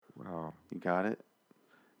Wow. You got it?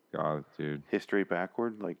 Got it, dude. History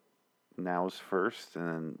backward, like now is first and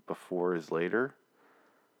then before is later.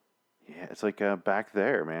 Yeah, it's like back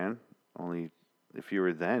there, man. Only if you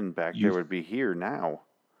were then, back there would be here now.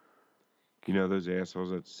 You know those assholes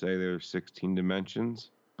that say there's 16 dimensions?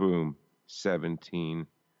 Boom. 17.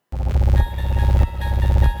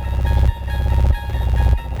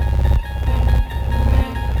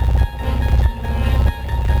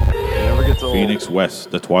 Never gets old. Phoenix West,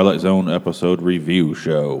 the Twilight Zone episode review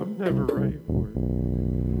show. I'm never ready for it.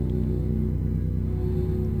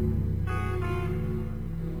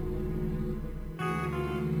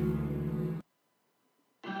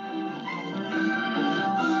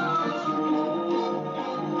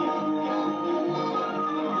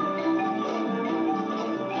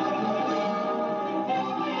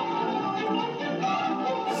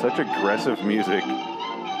 Such aggressive music.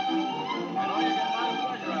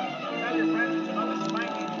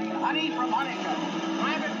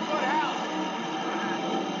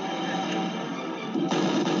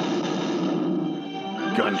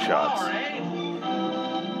 Gunshots.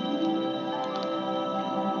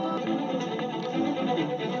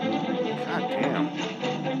 God damn.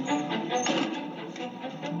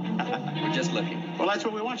 We're just looking. Well, that's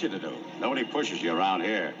what we want you to do. Nobody pushes you around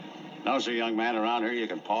here. No, sir, young man, around here you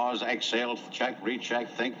can pause, exhale, check, recheck,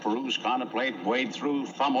 think, peruse, contemplate, wade through,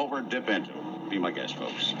 thumb over, dip into. Be my guest,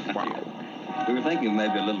 folks. Wow. We were thinking of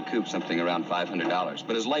maybe a little coupe, something around $500.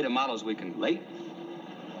 But as late a model as we can... Late?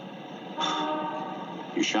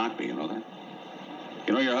 You shocked me, you know that?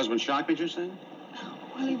 You know your husband shocked me just then?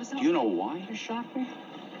 Well, he was... Do you know why you shocked me?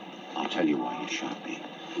 I'll tell you why you shocked me.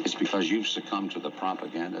 It's because you've succumbed to the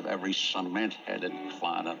propaganda of every cement-headed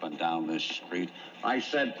clod up and down this street. I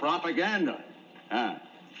said propaganda. Huh?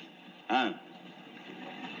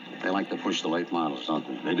 They like to push the late models, don't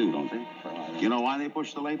they? They do, don't they? You know why they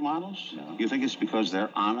push the late models? No. You think it's because they're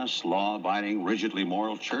honest, law-abiding, rigidly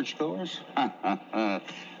moral churchgoers?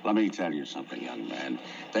 Let me tell you something, young man.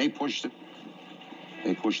 They push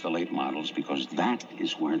the late models because that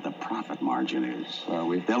is where the profit margin is.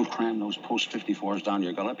 They'll cram those post-54s down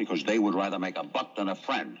your gullet because they would rather make a buck than a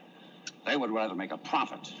friend. They would rather make a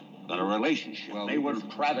profit than a relationship. They would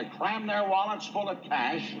rather cram their wallets full of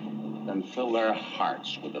cash than fill their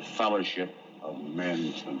hearts with the fellowship of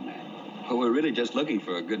men to men. Well, we're really just looking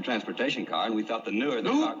for a good transportation car, and we thought the newer the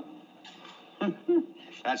car...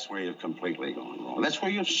 That's where you've completely gone wrong. That's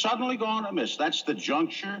where you've suddenly gone amiss. That's the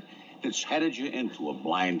juncture that's headed you into a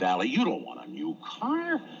blind alley. You don't want a new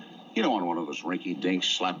car. You don't want one of those rinky-dinks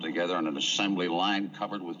slapped together on an assembly line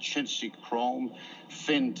covered with chintzy chrome,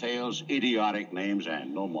 fin tails, idiotic names,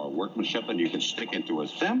 and no more workmanship than you can stick into a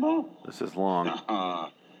thimble. This is long.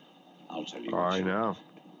 I'll tell you. I know.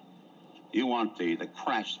 You want the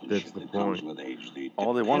craftsmanship That's the that comes point. with age.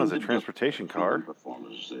 All they want is a transportation car.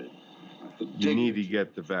 Performance, You need to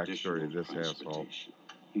get the backstory of this asshole.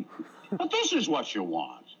 But this is what you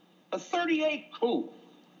want. A 38 coupe.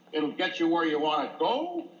 It'll get you where you want to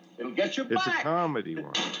go. It'll get you It's back. a comedy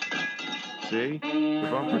one. See? The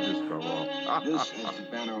bumper just fell off. This, as the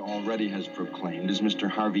banner already has proclaimed, is Mr.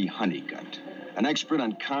 Harvey Honeycutt, an expert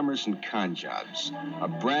on commerce and con jobs, a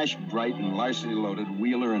brash, bright, and larceny-loaded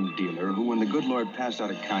wheeler and dealer who, when the good Lord passed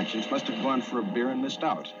out of conscience, must have gone for a beer and missed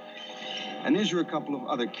out. And these are a couple of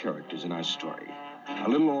other characters in our story. A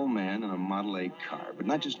little old man in a Model A car, but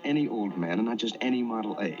not just any old man and not just any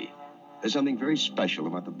Model A. There's something very special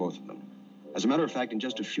about the both of them. As a matter of fact, in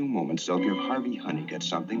just a few moments, they'll give Harvey Honeycutt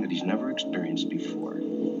something that he's never experienced before.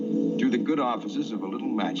 Through the good offices of a little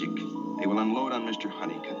magic, they will unload on Mr.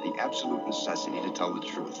 Honeycutt the absolute necessity to tell the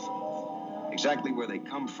truth. Exactly where they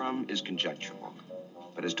come from is conjectural.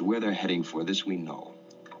 But as to where they're heading for, this we know.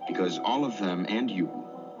 Because all of them and you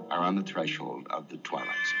are on the threshold of the Twilight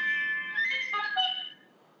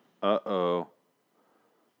Zone. Uh-oh.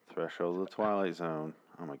 Threshold of the Twilight Zone.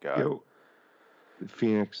 Oh, my God. Yo,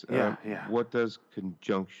 Phoenix, Yeah. what does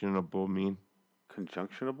conjunctionable mean?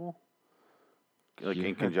 Conjunctionable? Like Yeah.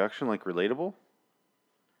 in conjunction, like relatable?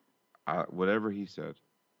 Whatever he said.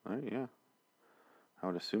 Yeah. I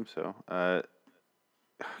would assume so. God,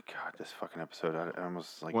 this fucking episode, I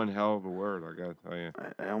almost like... One hell of a word, I gotta tell you.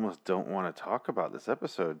 I almost don't want to talk about this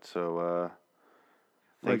episode, so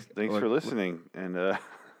thanks for listening. And all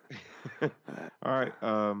right,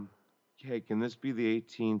 hey, can this be the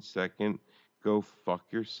 18-second go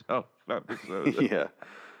fuck yourself episode? yeah.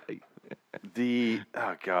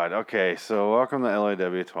 Oh God, okay, so welcome to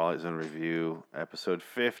LIW Twilight Zone Review, episode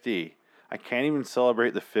 50. I can't even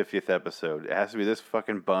celebrate the 50th episode. It has to be this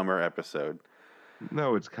fucking bummer episode.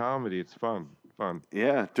 No, it's comedy. It's fun.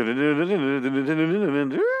 Yeah.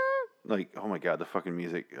 Like, oh my God, the fucking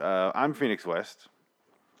music. I'm Phoenix West.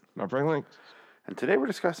 Not Frank Link. And today we're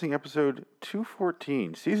discussing episode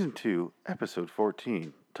 214, season 2, episode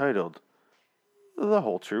 14, titled The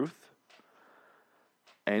Whole Truth.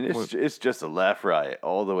 And it's just a laugh riot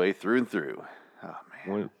all the way through and through. Oh,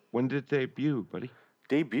 man. When did it debut, buddy?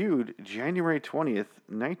 Debuted January 20th,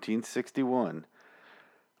 1961,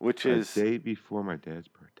 which is the day before my dad's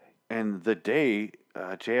birthday. And the day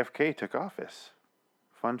JFK took office.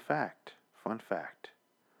 Fun fact.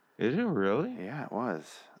 Is it really? Yeah, it was.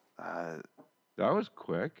 That was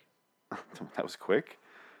quick, That was quick.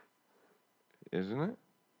 isn't it?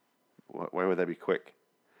 Why would that be quick?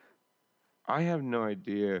 I have no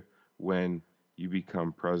idea when you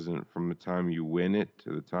become president from the time you win it to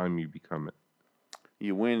the time you become it.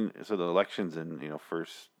 You win, so the election's in,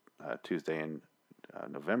 first Tuesday in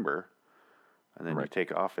November, and then you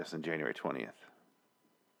take office on January 20th.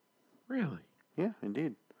 Really? Yeah,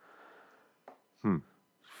 indeed.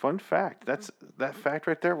 Fun fact. That fact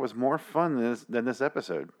right there was more fun than this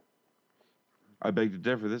episode. I beg to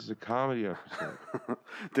differ. This is a comedy episode.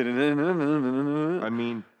 I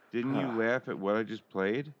mean, didn't you laugh at what I just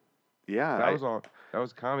played? Yeah. That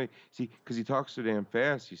was comedy. See, because he talks so damn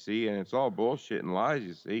fast, you see, and it's all bullshit and lies,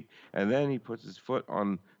 you see. And then he puts his foot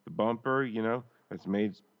on the bumper, that's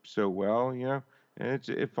made so well, and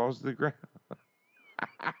it falls to the ground.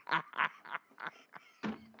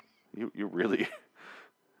 You're really,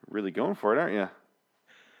 really going for it, aren't you?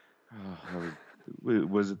 Did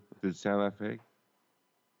it sound that fake?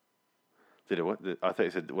 Did it what? I thought you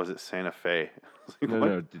said, was it Santa Fe?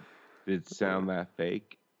 No. Did it sound that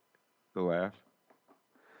fake? The laugh?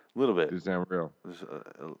 A little bit. Did it sound real? Just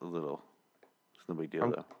a little. It's no big deal,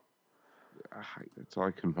 though. That's all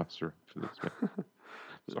I can muster up for this, man.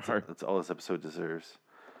 Sorry. That's all this episode deserves.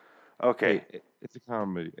 Okay. Hey, it's a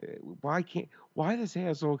comedy. Why this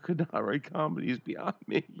asshole could not write comedy is beyond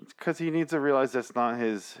me. It's because he needs to realize that's not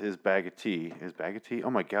his bag of tea. His bag of tea? Oh,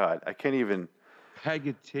 my God. I can't even... Bag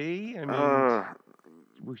of tea? I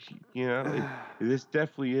mean, this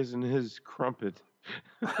definitely isn't his crumpet.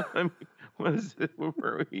 I mean, what is it? Where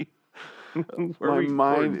were we?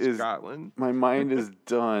 Scotland? My mind is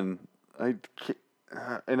done. I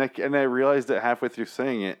realized it halfway through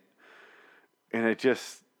saying it, and I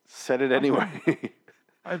just said it anyway.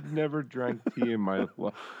 I've never drank tea in my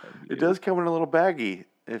life. It does come in a little baggie,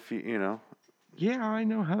 if you know. Yeah, I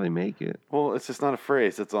know how they make it. Well, it's just not a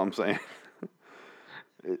phrase. That's all I'm saying.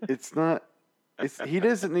 It's not. He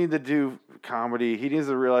doesn't need to do comedy. He needs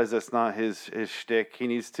to realize that's not his shtick. He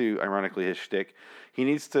needs to, ironically, his shtick. He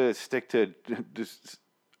needs to stick to just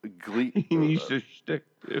glee. He needs to stick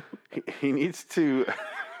to. He needs to.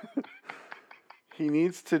 He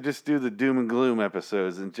needs to just do the doom and gloom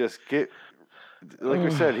episodes and just get. Like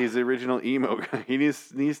we said, he's the original emo guy. He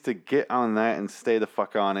needs to get on that and stay the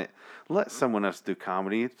fuck on it. Let someone else do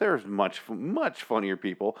comedy. There's much funnier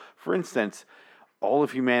people. For instance, all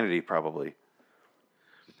of humanity probably.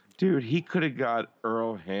 Dude, he could have got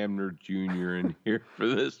Earl Hamner Jr. in here for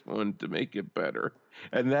this one to make it better.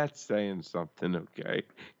 And that's saying something, okay?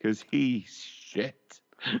 Because he's shit.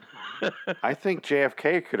 I think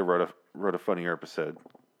JFK could have wrote a funnier episode.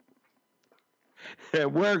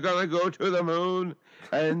 And we're going to go to the moon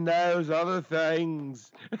and those other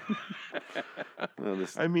things.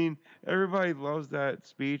 I mean, everybody loves that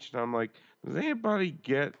speech. And I'm like, does anybody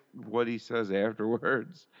get what he says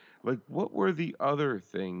afterwards? Like, what were the other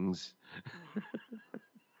things?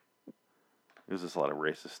 There's just a lot of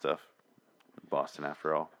racist stuff in Boston,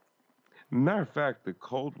 after all. Matter of fact, the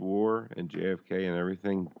Cold War and JFK and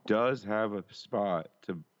everything does have a spot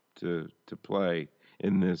to play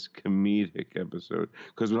in this comedic episode.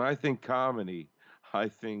 Because when I think comedy, I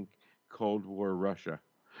think Cold War Russia.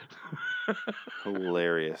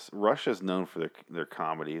 Hilarious. Russia's known for their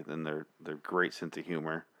comedy and their great sense of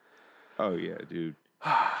humor. Oh, yeah, dude.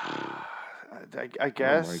 I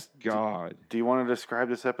guess. Oh, my God. Do you want to describe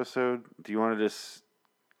this episode? Do you want to just...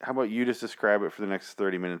 How about you just describe it for the next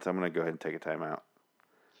 30 minutes? I'm going to go ahead and take a time out.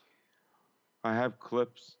 I have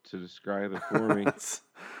clips to describe it for me.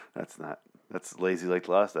 That's lazy like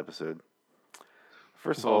the last episode.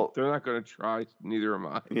 First of all... They're not going to try. Neither am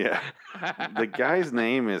I. Yeah. The guy's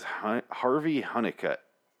name is Harvey Honeycutt.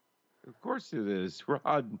 Of course it is.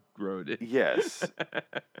 Rod wrote it. Yes.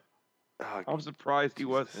 I'm surprised he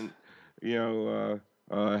wasn't,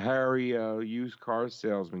 Harry, used car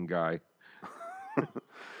salesman guy.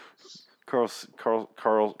 Carl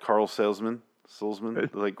Salesman.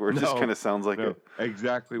 Like, where it just kind of sounds like it.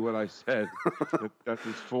 Exactly what I said. That's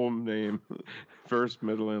his full name. First,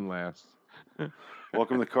 middle, and last.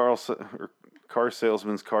 Welcome to Car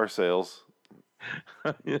Salesman's Car Sales.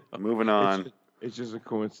 You know, Moving on. It's just a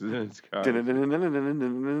coincidence, guys.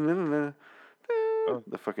 The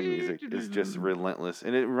fucking music is just relentless,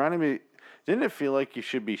 and it reminded me. Didn't it feel like you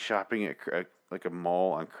should be shopping at like a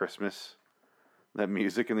mall on Christmas? That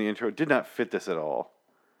music in the intro did not fit this at all.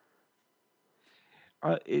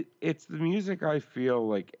 It's the music I feel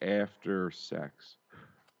like after sex.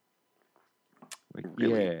 Like,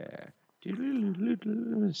 Really? yeah.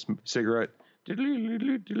 Cigarette.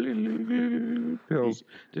 Pills.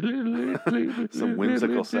 Some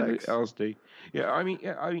whimsical sex. LSD. Yeah, I mean,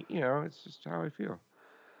 it's just how I feel.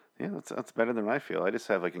 Yeah, that's better than I feel. I just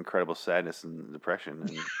have like incredible sadness and depression,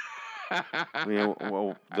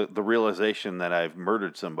 and the realization that I've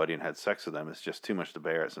murdered somebody and had sex with them is just too much to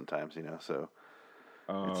bear at sometimes. So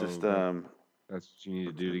it's just that's what you need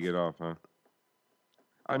to do to get off, huh?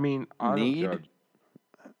 I mean, I don't judge.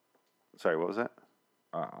 Sorry, what was that?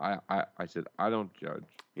 I said I don't judge.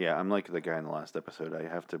 Yeah, I'm like the guy in the last episode.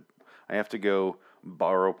 I have to go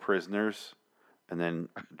borrow prisoners and then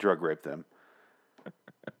drug rape them.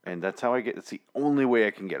 And that's how it's the only way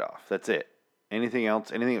I can get off. That's it. Anything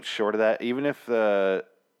else short of that, even if I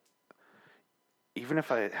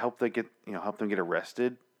help them get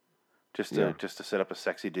arrested, just to set up a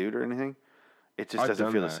sexy dude or anything, it just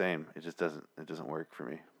doesn't feel the same. It doesn't work for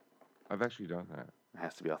me. I've actually done that. It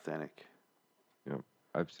has to be authentic.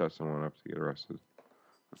 I've set someone up to get arrested.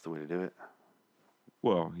 That's the way to do it.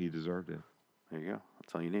 Well, he deserved it. There you go.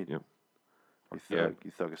 That's all you need. Yep. You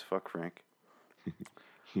thug as fuck, Frank.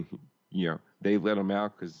 They let him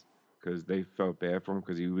out because they felt bad for him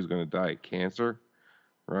because he was going to die of cancer,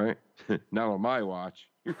 right? Not on my watch.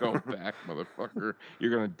 You're going back, motherfucker.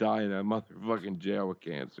 You're going to die in that motherfucking jail with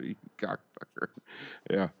cancer, you cockfucker.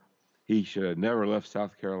 Yeah. He should have never left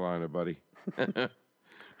South Carolina, buddy.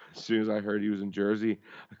 As soon as I heard he was in Jersey,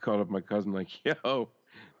 I called up my cousin like, yo,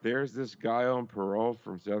 there's this guy on parole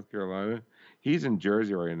from South Carolina. He's in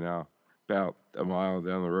Jersey right now, about a mile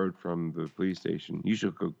down the road from the police station. You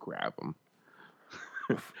should go grab him.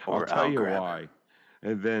 I'll tell you why.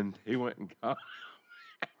 And then he went and got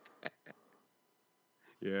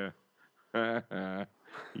him. Yeah.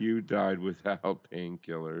 You died without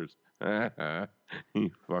painkillers.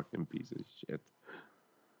 You fucking piece of shit.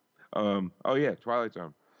 Oh, yeah, Twilight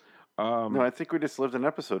Zone. No, I think we just lived an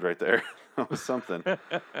episode right there. That was something.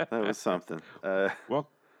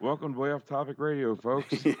 Welcome to Way Off Topic Radio,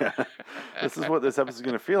 folks. Yeah. This is what this episode is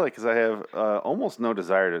going to feel like because I have almost no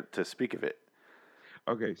desire to speak of it.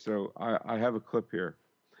 Okay, so I have a clip here.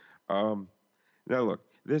 Now, look,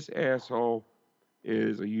 this asshole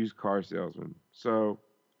is a used car salesman. So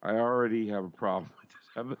I already have a problem with this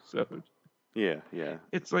episode. Yeah.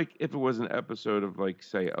 It's like if it was an episode of, like,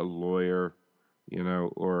 say, a lawyer,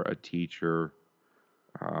 or a teacher.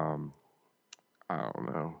 I don't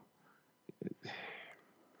know.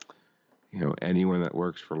 Anyone that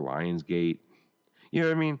works for Lionsgate. You know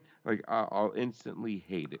what I mean? Like, I'll instantly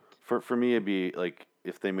hate it. For me, it'd be like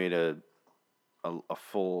if they made a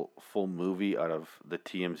full movie out of the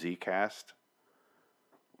TMZ cast.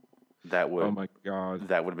 That would. Oh my God.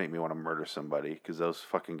 That would make me want to murder somebody because those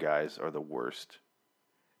fucking guys are the worst.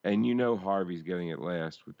 And Harvey's getting it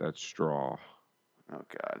last with that straw. Oh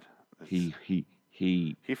God. He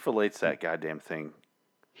fillets that goddamn thing.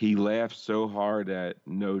 He laughs so hard at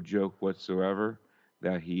no joke whatsoever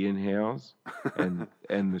that he inhales and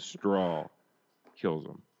the straw kills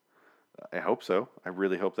him. I hope so. I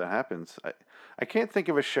really hope that happens. I can't think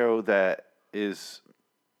of a show that is.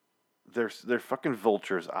 They're fucking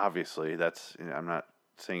vultures. Obviously, that's. I'm not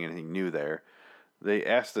saying anything new there. They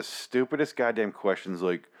ask the stupidest goddamn questions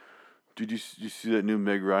like, "Did you see that new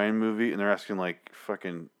Meg Ryan movie?" And they're asking like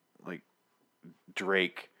fucking like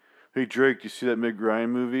Drake. Hey Drake, you see that Meg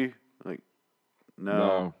Ryan movie? Like,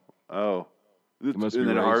 no. Oh. And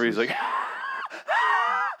then Harvey's like,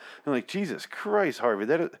 and like, Jesus Christ, Harvey.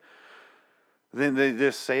 Then they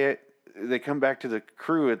just say it. They come back to the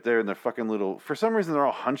crew there in their fucking little. For some reason, they're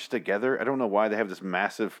all hunched together. I don't know why they have this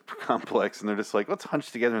massive complex, and they're just like, let's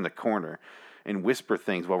hunch together in the corner and whisper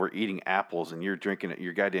things while we're eating apples, and you're drinking it.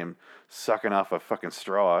 You're goddamn sucking off a fucking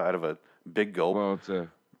straw out of a big gulp. Well, it's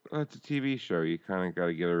a TV show. You kind of got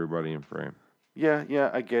to get everybody in frame. Yeah,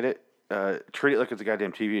 I get it. Treat it like it's a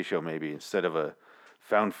goddamn TV show, maybe, instead of a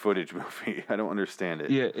found footage movie. I don't understand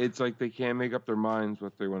it. Yeah, it's like they can't make up their minds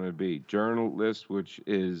what they want to be. Journalists, which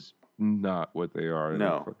is not what they are.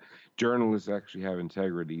 No. Journalists actually have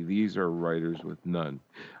integrity. These are writers with none.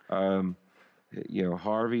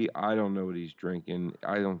 Harvey, I don't know what he's drinking.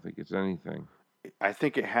 I don't think it's anything. I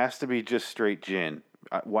think it has to be just straight gin.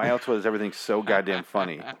 Why else was everything so goddamn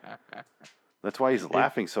funny? That's why he's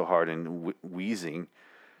laughing so hard and wheezing.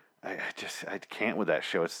 I can't with that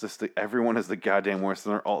show. It's just everyone is the goddamn worst.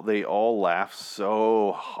 And they all laugh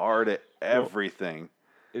so hard at everything.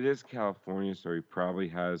 It is California, so he probably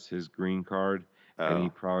has his green card, and he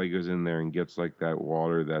Oh. probably goes in there and gets like that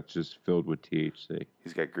water that's just filled with THC.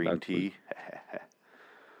 He's got green That's tea.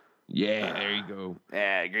 Yeah, there you go.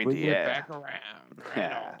 Yeah, green Bring tea. it Yeah. back around.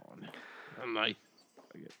 Right on. Nice.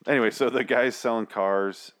 Anyway, so the guy's selling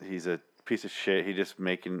cars. He's a piece of shit. He just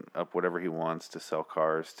making up whatever he wants to sell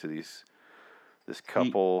cars to this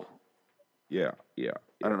couple. Yeah.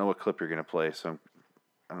 I don't know what clip you're gonna play, so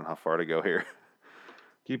I don't know how far to go here.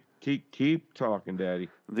 Keep talking, Daddy.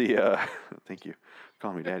 Thank you,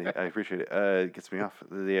 call me Daddy. I appreciate it. It gets me off.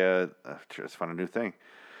 Let's find a new thing.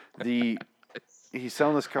 He's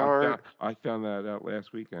selling this car. I found that out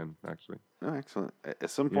last weekend, actually. Oh, excellent. At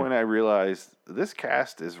some point, I realized this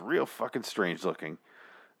cast is real fucking strange looking.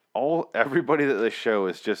 Everybody that they show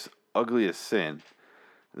is just ugly as sin.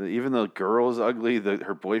 Even the girl is ugly.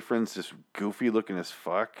 Her boyfriend's just goofy looking as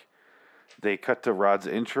fuck. They cut to Rod's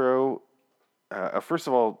intro. First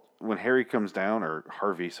of all, when Harry comes down, or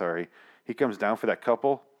Harvey, sorry, he comes down for that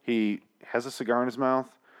couple. He has a cigar in his mouth,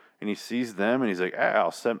 and he sees them, and he's like,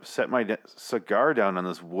 I'll set my cigar down on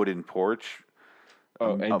this wooden porch.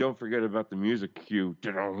 Oh, and don't forget about the music cue.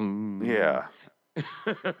 Yeah.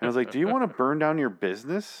 And I was like, do you want to burn down your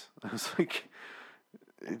business? I was like,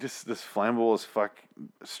 just this flammable as fuck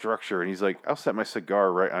structure. And he's like, I'll set my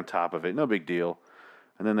cigar right on top of it. No big deal.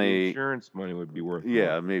 And then The insurance money would be worth it.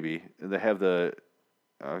 yeah, maybe. They have the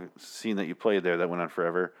scene that you played there that went on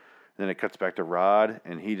forever. And then it cuts back to Rod,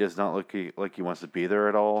 and he does not look like he wants to be there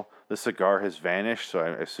at all. The cigar has vanished, so I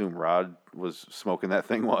assume Rod was smoking that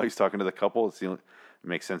thing while he's talking to the couple. It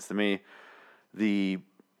makes sense to me. This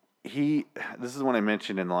is one I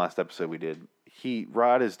mentioned in the last episode we did.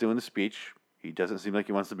 Rod is doing the speech. He doesn't seem like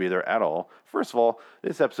he wants to be there at all. First of all,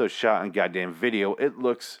 this episode's shot on goddamn video. It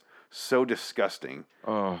looks so disgusting.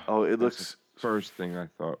 Oh, it looks. The first thing I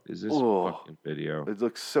thought is this fucking video. It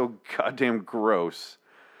looks so goddamn gross.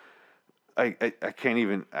 I can't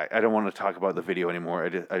even. I don't want to talk about the video anymore.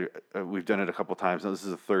 We've done it a couple times. Now this is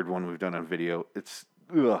the third one we've done on video. It's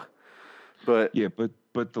ugh. But yeah,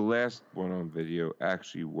 but the last one on video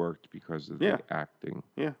actually worked because of the acting.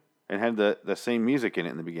 Yeah, and had the same music in it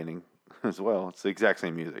in the beginning as well. It's the exact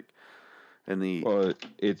same music. And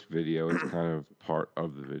it's video. It's kind of part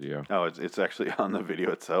of the video. Oh, it's actually on the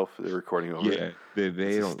video itself. They're recording over it. Yeah,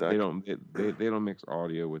 they don't mix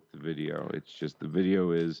audio with the video. It's just the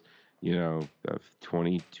video is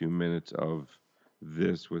 22 minutes of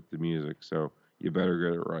this with the music. So you better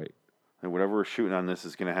get it right. And whatever we're shooting on this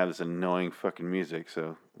is going to have this annoying fucking music.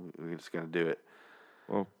 So we're just going to do it.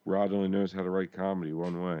 Well, Rod only knows how to write comedy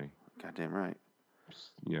one way. Goddamn right.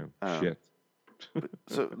 Shit.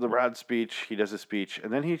 So the Rod speech, he does a speech,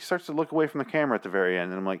 and then he starts to look away from the camera at the very end,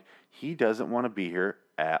 and I'm like, he doesn't want to be here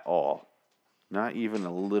at all. Not even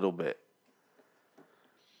a little bit.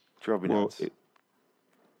 Drove me nuts.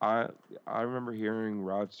 I remember hearing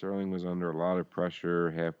Rod Serling was under a lot of pressure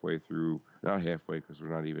halfway through, not halfway because we're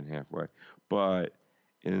not even halfway, but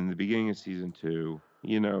in the beginning of season 2,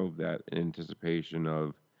 that anticipation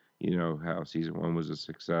of, how season 1 was a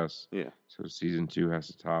success. Yeah. So season 2 has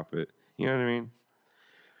to top it. You know what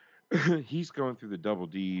I mean? He's going through the double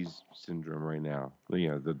D's syndrome right now.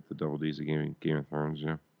 The double D's of Game of Thrones,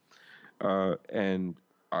 and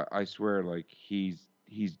I swear, like, he's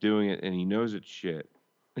doing it and he knows it's shit.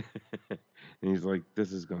 And he's like,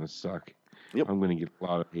 this is going to suck. Yep. I'm going to get a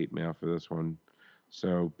lot of hate mail for this one.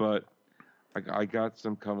 So, but I got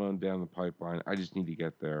some coming down the pipeline. I just need to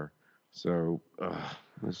get there. So,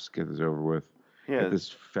 let's just get this over with. Yeah. Get this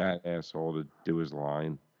fat asshole to do his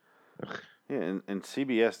line. Ugh. Yeah, and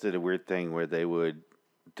CBS did a weird thing where they would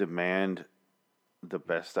demand the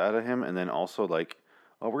best out of him, and then also like,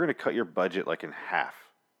 oh, we're going to cut your budget like in half.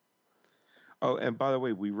 Oh, and by the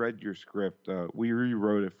way, we read your script. We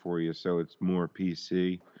rewrote it for you, so it's more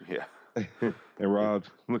PC. Yeah. And Rob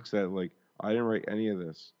looks at it like, I didn't write any of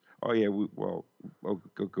this. Oh, yeah,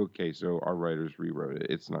 okay, so our writers rewrote it.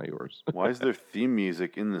 It's not yours. Why is there theme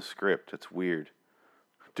music in the script? It's weird.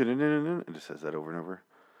 It just says that over and over.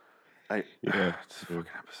 It's a fucking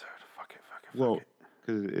episode. Fuck it. Well,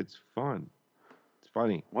 because it's fun. It's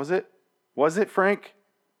funny. Was it? Was it, Frank?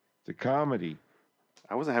 It's a comedy.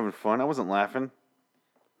 I wasn't having fun. I wasn't laughing.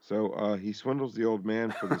 So he swindles the old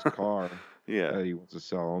man for this car that he wants to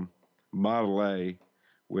sell him. Model A,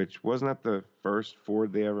 which wasn't that the first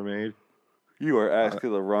Ford they ever made? You are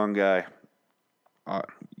asking the wrong guy. I'm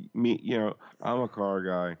a car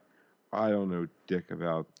guy. I don't know dick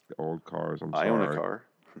about old cars. I'm sorry. I own a car.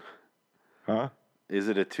 Huh? Is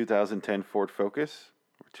it a 2010 Ford Focus?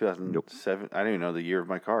 2007. I don't even know the year of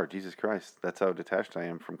my car. Jesus Christ. That's how detached I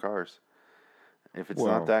am from cars. If it's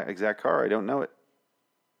Well, not that exact car, I don't know it.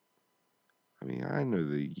 I mean, I know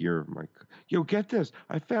the year of my. Yo, get this!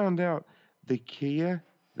 I found out the Kia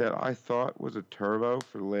that I thought was a turbo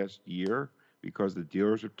for the last year because the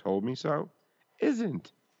dealers have told me so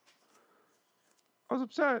isn't. I was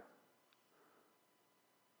upset.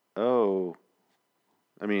 Oh.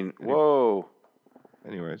 I mean, Any- whoa.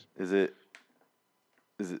 Anyways, Is it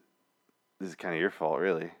this is kind of your fault,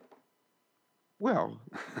 really. well,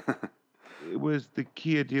 it was the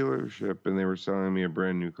Kia dealership, and they were selling me a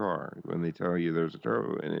brand new car. When they tell you there's a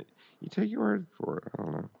turbo in it, you take your word for it. I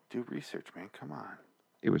don't know. Do research, man. Come on.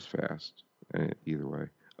 It was fast. Either way.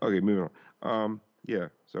 Okay, moving on. Yeah.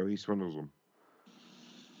 So he swindles them.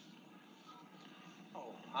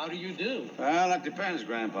 How do you do? Well, that depends,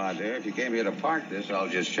 Grandpa, dear. If you came here to park this, I'll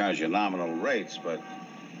just charge you nominal rates. But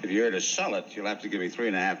if you're here to sell it, you'll have to give me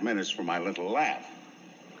 3.5 minutes for my little laugh.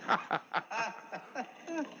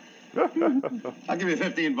 I'll give you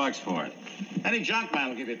 $15 for it. Any junk man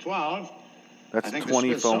will give you 12. That's I think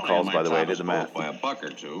 20 the phone Smithsonian calls, might by the way. I top did us the both math. by a buck or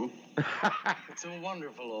two. It's a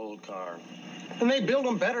wonderful old car. And they build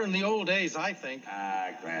them better in the old days, I think.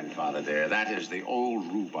 Ah, Grandfather dear, that is the old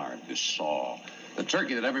rhubarb, the saw. The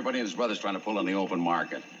turkey that everybody and his brother's trying to pull in the open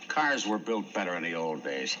market. Cars were built better in the old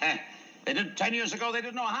days. They did 10 years ago, they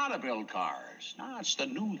didn't know how to build cars. No, it's the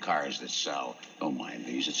new cars that sell. Don't mind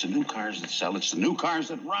these. It's the new cars that sell. It's the new cars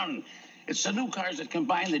that run. It's the new cars that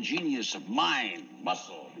combine the genius of mind,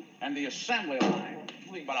 muscle, and the assembly line.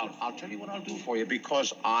 But I'll tell you what I'll do for you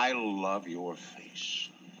because I love your face.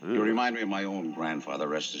 Ooh. You remind me of my own grandfather,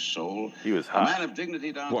 rest his soul. He was A hot. man of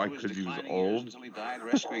dignity down Why, through his 'cause he was declining years old? until he died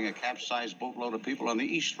rescuing a capsized boatload of people on the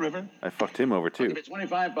East River. I fucked him over, I'll too. give you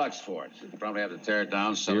 $25 for it. You probably have to tear it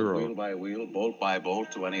down, sell it Zero. wheel by wheel, bolt by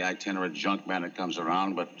bolt to any itinerant junk man that comes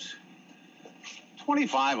around, but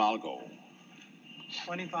 25 I'll go.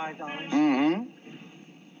 $25?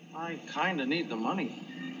 Mm-hmm. I kind of need the money.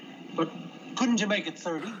 But couldn't you make it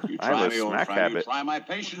 30? You I have try a me, old smack friend. You habit. try my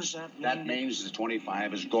patience. What does that That mean? means the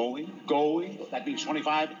 25 is going. That means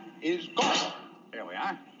 25 is going. There we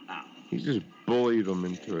are. Now, He just bullied them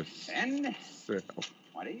into a 10, sale.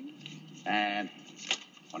 20, and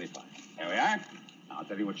 25. There we are. Now, I'll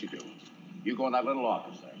tell you what you do. You go in that little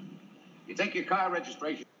office there. You take your car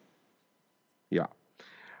registration. Yeah.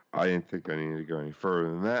 I didn't think I needed to go any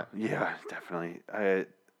further than that. Yeah, definitely. I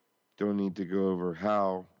Don't need to go over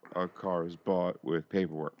how a car is bought with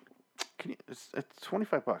paperwork. it's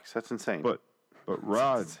 $25. That's insane. But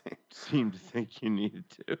Rod insane. seemed to think you needed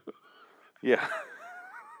to. Yeah.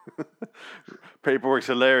 Paperwork's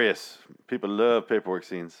hilarious. People love paperwork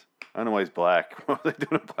scenes. I don't know why he's black. Why are they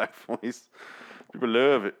doing a black voice? People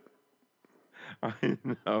love it. I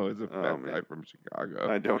know, it's a fat Oh, guy man. from Chicago.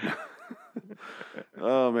 I don't know.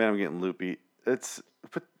 Oh man, I'm getting loopy.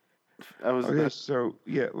 But I was Okay, so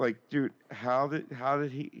yeah, like, dude, how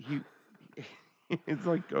did he it's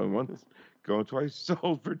like going once, going twice,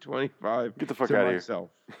 sold for 25. Get the fuck to outta here. myself.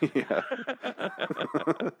 yeah.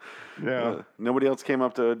 No, Nobody else came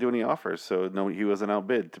up to do any offers, so no, he wasn't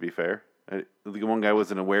outbid. To be fair, the one guy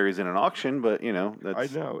wasn't aware he's in an auction, but you know I know. that and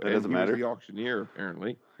doesn't he was matter. the auctioneer,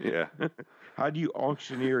 apparently. Yeah, How do you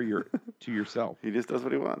auctioneer to yourself? he just does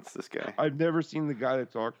what he wants. This guy. I've never seen the guy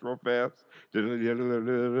that talks real fast.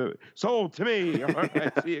 Sold to me. All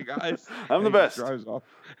right, see you guys. I'm the And he just best. drives off.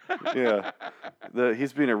 Yeah,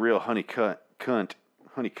 he's being a real honey cunt.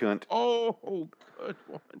 Oh, good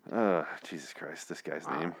one. Jesus Christ, this guy's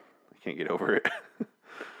name. I can't get over it.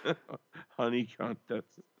 Honey cunt.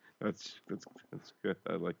 That's good.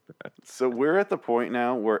 I like that. So we're at the point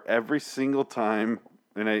now where every single time,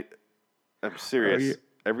 and I'm serious, yeah.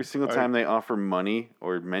 every single time they offer money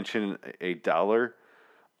or mention a dollar,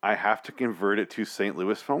 I have to convert it to St.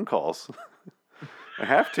 Louis phone calls. I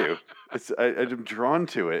have to. I'm drawn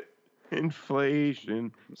to it.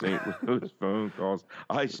 Inflation. St. Louis phone calls.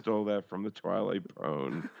 I stole that from the Twilight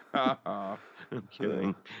Prone. I'm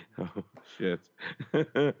kidding. Oh shit.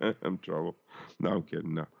 I'm in trouble. No, I'm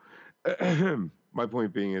kidding. No. My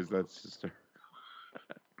point being is that's hysterical.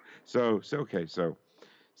 So okay. So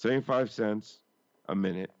 75 cents a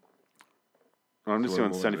minute. I'm just So doing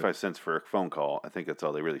what was 75 cents for a phone call. I think that's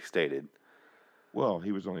all they really stated. Well,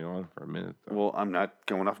 he was only on for a minute, though. Well, I'm not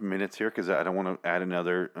going off minutes here because I don't want to add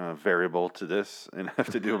another variable to this and have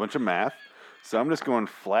to do a bunch of math. So I'm just going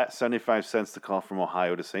flat 75 cents to call from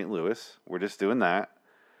Ohio to St. Louis. We're just doing that.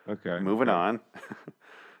 Okay. Moving okay. on.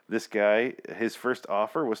 This guy, his first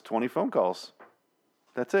offer was 20 phone calls.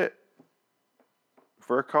 That's it.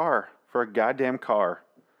 For a car. For a goddamn car.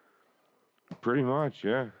 Pretty much,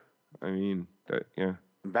 yeah. I mean, yeah.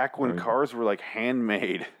 Back when cars were like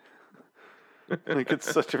handmade. Like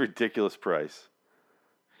it's such a ridiculous price.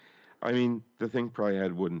 I mean, the thing probably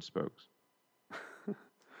had wooden spokes.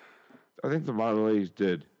 I think the Model A's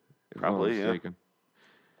did, if I'm not Probably, yeah. mistaken.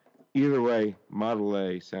 Either way, Model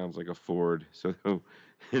A sounds like a Ford, so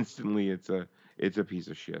instantly it's a piece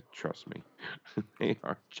of shit. Trust me, they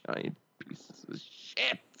are giant pieces of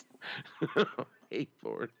shit. I hate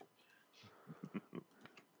Ford.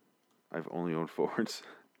 I've only owned Fords.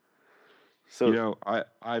 So You know,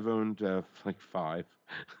 I've owned like 5.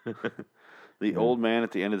 the old man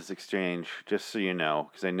at the end of this exchange, just so you know,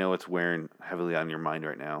 because I know it's wearing heavily on your mind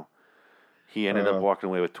right now, he ended up walking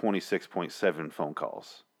away with 26.7 phone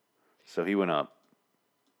calls. So he went up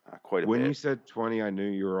quite a bit. When you said 20, I knew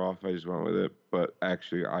you were off. I just went with it, but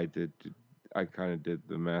actually, I kind of did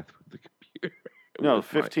the math with the computer. No,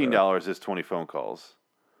 $15 is 20 phone calls.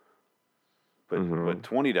 But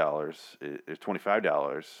 $20 is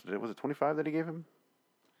 $25. Was it 25 that he gave him?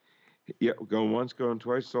 Yeah, going once, going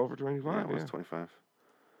twice, sold for 25. Yeah, it was 25.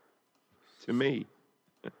 To me.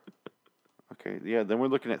 Okay, yeah, then we're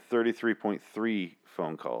looking at 33.3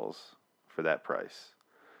 phone calls for that price.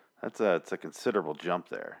 It's a considerable jump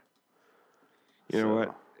there. You know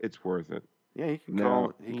what? It's worth it. Yeah, he can now,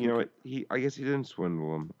 call. You know what? I guess he didn't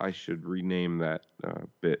swindle him. I should rename that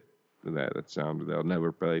bit that sound. They'll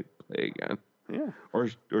never play again. Yeah. Or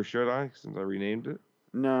should I? Since I renamed it.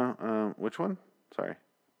 No. Which one? Sorry.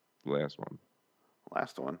 Last one.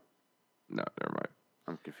 Last one. No, never mind.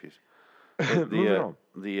 I'm confused.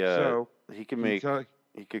 So he can make.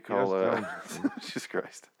 He could call. Jesus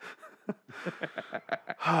Christ.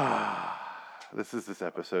 This is this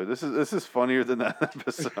episode. This is funnier than that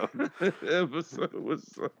episode.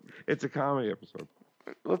 It's a comedy episode.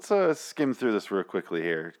 Let's skim through this real quickly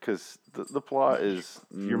here, because the plot is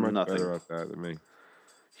You're much nothing. better at that than me.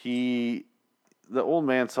 The old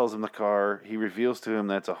man sells him the car. He reveals to him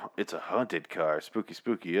that it's a haunted car. Spooky,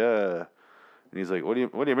 spooky. And he's like, "What do you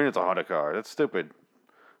mean it's a haunted car? That's stupid."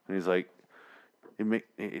 And he's like,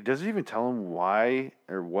 It doesn't even tell him why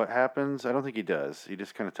or what happens. I don't think he does. He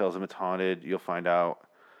just kind of tells him it's haunted. You'll find out.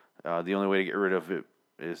 The only way to get rid of it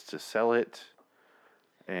is to sell it.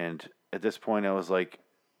 And at this point, I was like,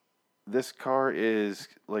 this car is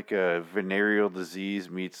like a venereal disease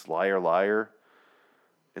meets Liar Liar.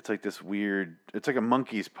 It's like this weird. It's like a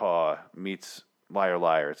monkey's paw meets Liar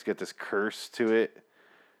Liar. It's got this curse to it.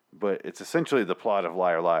 But it's essentially the plot of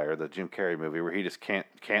Liar Liar, the Jim Carrey movie, where he just can't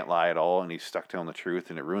lie at all, and he's stuck telling the truth,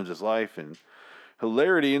 and it ruins his life, and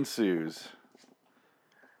hilarity ensues.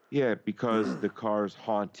 Yeah, because the car's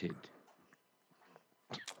haunted.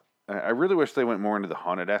 I really wish they went more into the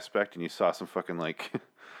haunted aspect, and you saw some fucking like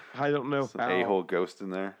I don't know some how. a-hole ghost in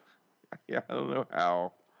there. Yeah, I don't know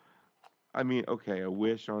how. I mean, okay, a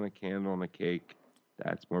wish on a candle on a cake,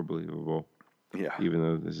 that's more believable. Yeah. Even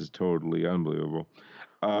though this is totally unbelievable.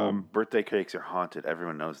 Birthday cakes are haunted.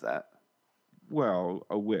 Everyone knows that. Well,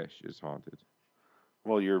 a wish is haunted.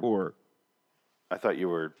 Well, I thought you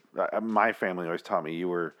were. My family always taught me you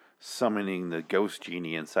were summoning the ghost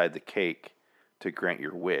genie inside the cake to grant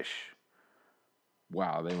your wish.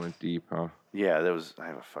 Wow, they went deep, huh? Yeah, I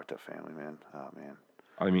have a fucked up family, man. Oh man.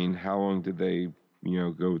 I mean, how long did they,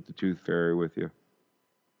 go with the tooth fairy with you?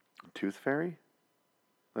 Tooth fairy?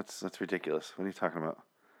 That's ridiculous. What are you talking about?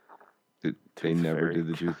 They never did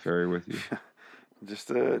the tooth fairy with you?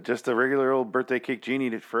 Just a regular old birthday cake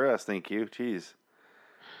genie for us, thank you. Jeez.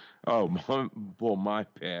 Oh, my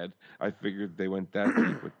bad. I figured they went that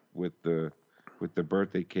deep with the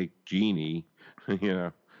birthday cake genie.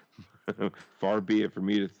 Far be it for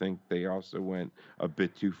me to think they also went a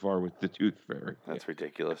bit too far with the tooth fairy. That's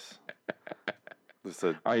ridiculous.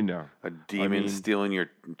 I know. A demon stealing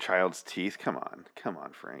your child's teeth? Come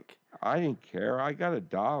on, Frank. I didn't care. I got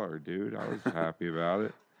 $1, dude. I was happy about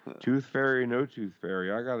it. Tooth fairy, no tooth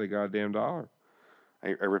fairy. I got a goddamn $1. I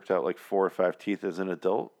ripped out like 4 or 5 teeth as an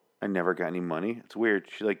adult. I never got any money. It's weird.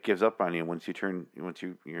 She like gives up on you once you're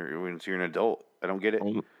an adult. I don't get it.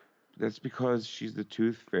 That's because she's the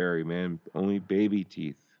tooth fairy, man. Only baby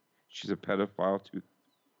teeth. She's a pedophile tooth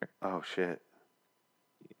fairy. Oh shit.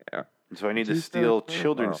 Yeah. So I need to steal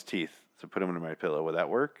children's teeth to put them into my pillow. Would that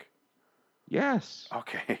work? Yes.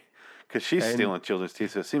 Okay. Because she's stealing children's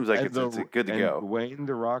teeth, so it seems like it's good to go. Dwayne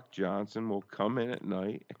The Rock Johnson will come in at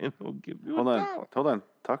night and he'll give you $1. Hold on.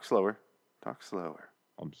 Talk slower.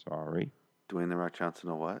 I'm sorry. Dwayne The Rock Johnson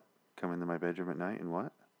will what? Come into my bedroom at night and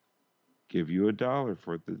what? Give you $1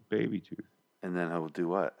 for the baby tooth. And then he'll do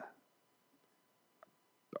what?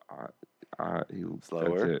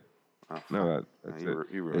 Slower? That's it. Oh, no, that's it.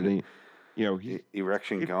 You ruined it.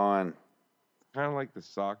 Erection gone. kind of like the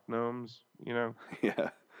sock gnomes, you know? Yeah.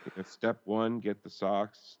 Step 1, get the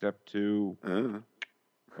socks. Step 2,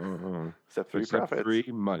 Step 3, step profits. 3,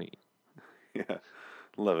 money. Yeah.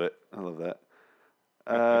 Love it. I love that.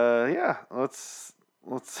 Yeah. Let's.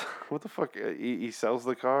 What the fuck? He sells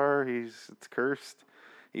the car. It's cursed.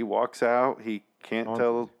 He walks out. He can't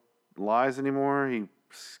tell lies anymore. He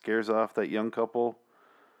scares off that young couple.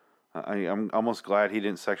 I'm almost glad he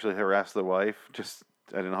didn't sexually harass the wife. Just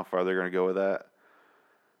I don't know how far they're gonna go with that.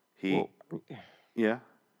 Yeah.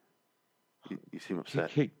 You seem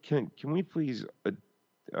upset. Can we please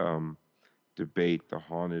debate the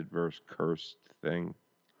haunted versus cursed thing?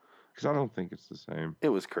 Because I don't think it's the same. It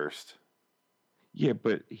was cursed. Yeah,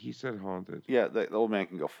 but he said haunted. Yeah, the old man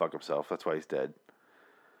can go fuck himself. That's why he's dead.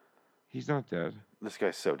 He's not dead. This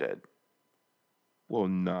guy's so dead. Well,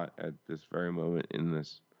 not at this very moment in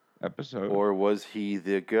this episode. Or was he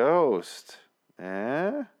the ghost?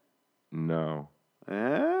 No.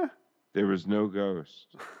 There was no ghost.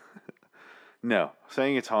 No.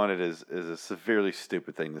 Saying it's haunted is a severely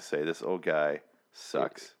stupid thing to say. This old guy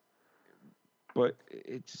sucks. But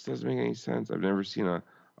it just doesn't make any sense. I've never seen a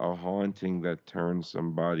haunting that turns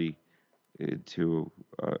somebody into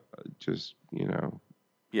just,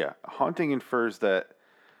 Yeah, haunting infers that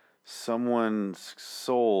someone's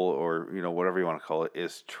soul, or whatever you want to call it,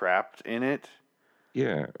 is trapped in it.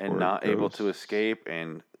 Yeah, and not able to escape.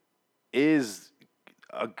 And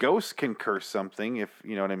a ghost can curse something, if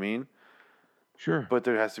you know what I mean. Sure, but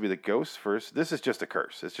there has to be the ghost first. This is just a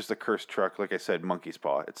curse. It's just a cursed truck, like I said, monkey's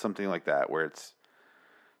paw. It's something like that where it's.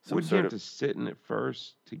 Would you have to sit in it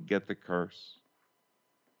first to get the curse?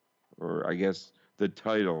 Or I guess the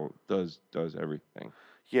title does everything.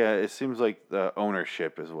 Yeah, it seems like the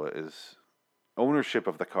ownership of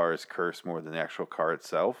the car is cursed more than the actual car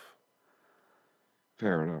itself.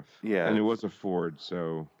 Fair enough. Yeah, and it was a Ford,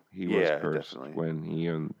 so he was cursed definitely. When he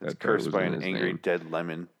owned that. It's cursed by an angry dead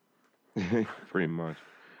lemon. Pretty much.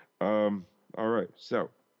 All right, so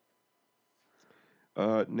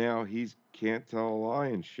now he can't tell a lie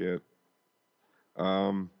and shit.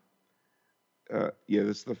 Yeah,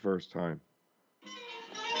 this is the first time.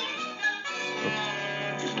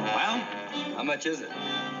 Well, how much is it?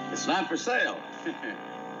 It's not for sale.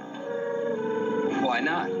 Why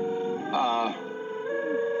not?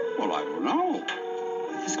 Well, I don't know.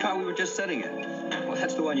 This car we were just sitting in. Well,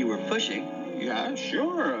 that's the one you were pushing. Yeah,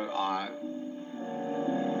 sure.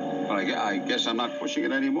 But I guess I'm not pushing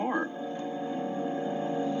it anymore.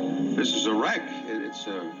 This is a wreck. It's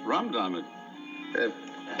a rum dum. It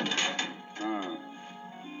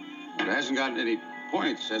hasn't got any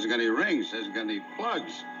points, hasn't got any rings, hasn't got any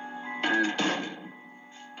plugs. And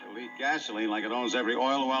it'll eat gasoline like it owns every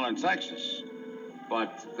oil well in Texas.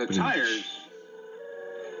 But the tires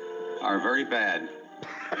are very bad.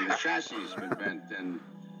 And the chassis has been bent. And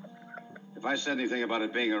if I said anything about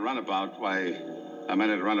it being a runabout, why, I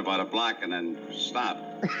meant it run about a block and then stop.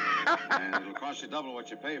 And it'll cost you double what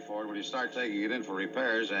you pay for it when you start taking it in for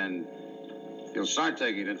repairs. And you'll start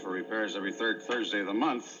taking it in for repairs every third Thursday of the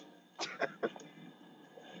month.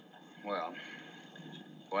 Well,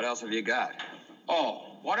 what else have you got?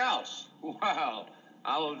 Oh, what else? Well, I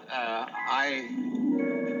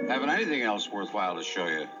haven't anything else worthwhile to show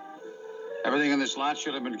you. Everything in this lot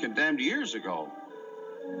should have been condemned years ago.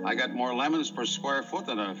 I got more lemons per square foot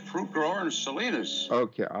than a fruit grower in Salinas.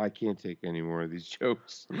 Okay, I can't take any more of these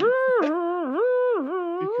jokes.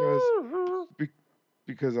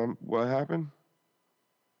 because what happened?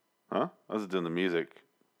 Huh? I was doing the music.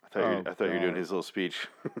 I thought you were doing his little speech.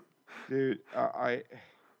 Dude,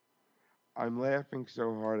 I'm laughing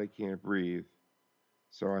so hard I can't breathe.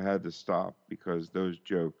 So I had to stop because those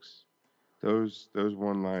jokes, those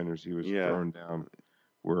one-liners he was throwing down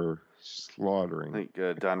were slaughtering. I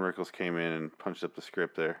think Don Rickles came in and punched up the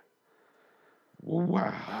script there.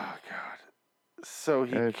 Wow. Oh, God. So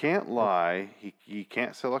he can't lie. He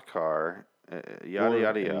can't sell a car. Yada,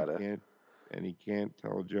 yada, yada. And he can't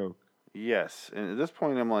tell a joke. Yes. And at this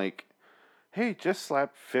point, I'm like, hey, just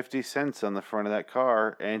slap 50 cents on the front of that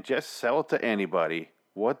car and just sell it to anybody.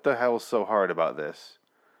 What the hell's so hard about this?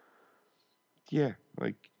 Yeah,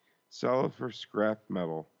 like sell it for scrap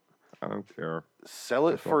metal. I don't care. Sell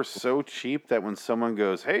it for so cheap that when someone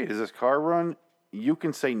goes, hey, does this car run? You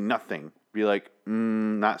can say nothing. Be like,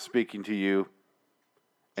 not speaking to you.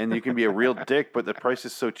 And you can be a real dick, but the price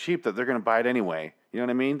is so cheap that they're going to buy it anyway. You know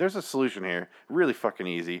what I mean? There's a solution here. Really fucking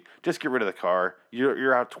easy. Just get rid of the car.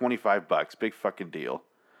 You're out $25. Big fucking deal.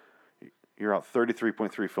 You're out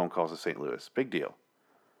 33.3 phone calls to St. Louis. Big deal.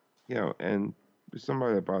 Yeah, and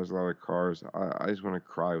somebody that buys a lot of cars, I just want to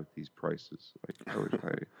cry with these prices. Like, I wish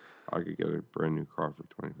I could get a brand new car for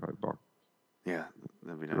 $25. Yeah,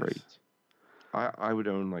 that'd be nice. Great. I would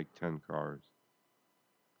own like 10 cars,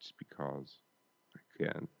 just because I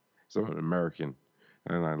can. So I'm an American,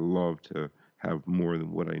 and I love to have more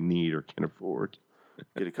than what I need or can afford.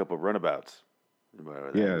 Get a couple of runabouts.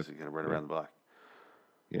 Whatever that Yeah. is, you're gonna run around the block.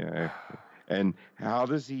 Yeah. And how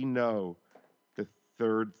does he know the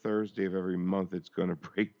third Thursday of every month it's going to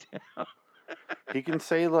break down? He can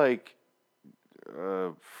say like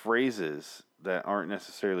phrases that aren't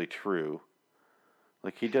necessarily true.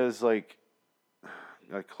 Like he does like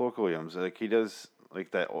colloquiums. Like he does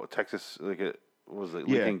like that Texas what was it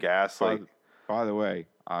leaking gas like. By the way,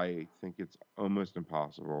 I think it's almost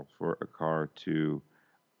impossible for a car to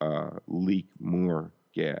leak more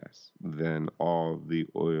gas than all the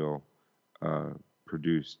oil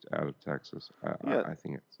produced out of Texas. I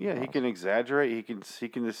think it's he can exaggerate. He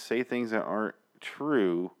can just say things that aren't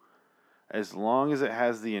true, as long as it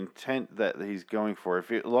has the intent that he's going for. As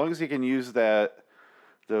long as he can use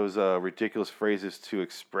those ridiculous phrases to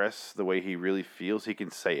express the way he really feels, he can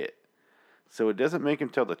say it. So it doesn't make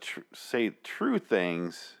him say true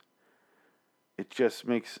things. It just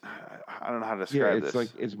makes, I don't know how to describe this. Like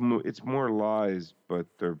it's more lies, but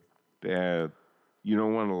they're bad. You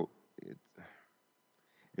don't want to.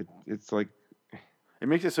 It's like it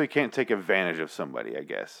makes it so he can't take advantage of somebody, I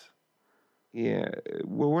guess. Yeah.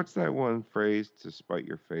 Well, what's that one phrase, to spite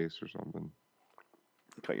your face or something?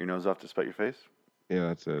 Cut your nose off to spite your face? Yeah,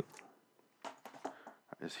 that's it.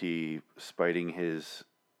 Is he spiting his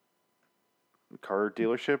car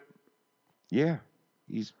dealership? Yeah.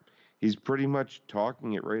 He's pretty much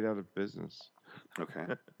talking it right out of business.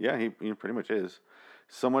 Okay. Yeah, he pretty much is.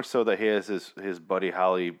 So much so that he has his buddy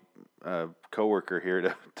Holly coworker here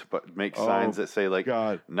to make signs that say like,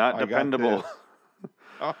 God, not dependable.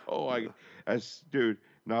 Dude,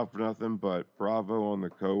 not for nothing, but bravo on the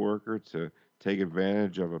coworker to take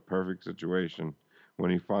advantage of a perfect situation when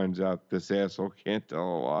he finds out this asshole can't tell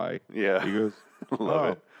a lie. Yeah. He goes,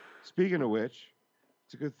 Love it. Speaking of which,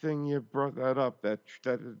 it's a good thing you brought that up. That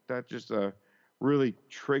just really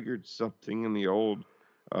triggered something in the old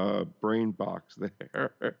brain box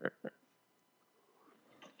there.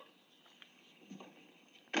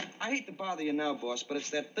 I hate to bother you now, boss, but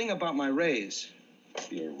it's that thing about my raise.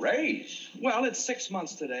 Your raise? Well, it's 6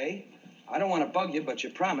 months today. I don't want to bug you, but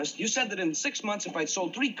you promised. You said that in 6 months, if I'd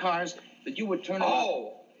sold 3 cars, that you would turn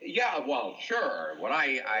Oh, yeah, well, sure. When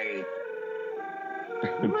I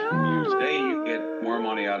Music. Today you get more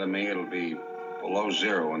money out of me, it'll be below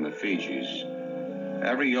zero in the Fijis.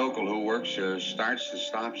 Every yokel who works here starts and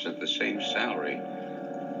stops at the same salary.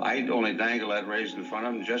 I'd only dangle that raise in front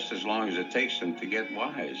of them just as long as it takes them to get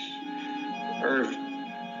wise. Irv,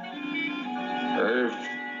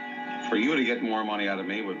 for you to get more money out of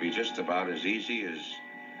me would be just about as easy as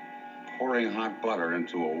pouring hot butter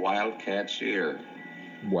into a wildcat's ear.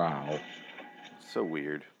 Wow. So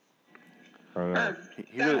weird. Irv,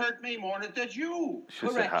 that hurt me more than it did you.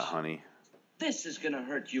 Should say hot honey. This is going to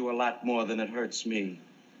hurt you a lot more than it hurts me.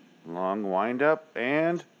 Long wind up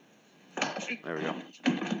and there we go.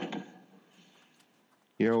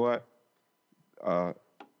 You know what?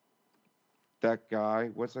 That guy,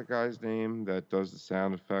 what's that guy's name that does the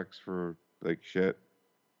sound effects for like shit?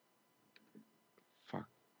 Fuck.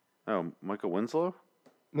 Oh, Michael Winslow?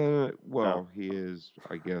 No. Well, he is,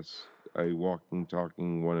 I guess, a walking,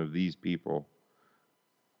 talking one of these people.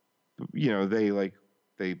 You know, they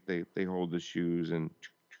hold the shoes and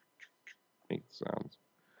make the sounds.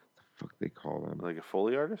 The fuck they call them? Like a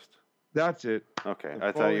Foley artist? That's it. Okay, The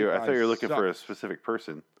I thought you Foley were guy looking for a sucks. specific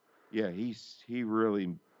person. Yeah, he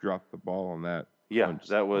really dropped the ball on that. Yeah, punch.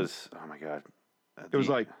 that was. Oh my god. It was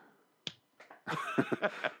like.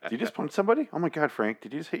 Did you just punch somebody? Oh my god, Frank!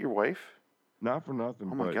 Did you just hit your wife? Not for nothing.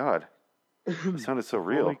 Oh my but god, it sounded so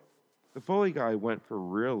real. The Foley guy went for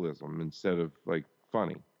realism instead of like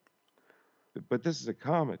funny. But this is a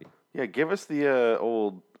comedy. Yeah, give us the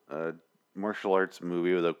old martial arts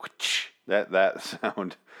movie with a that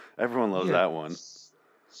sound. Everyone loves that one.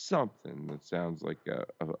 Something that sounds like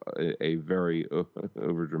a very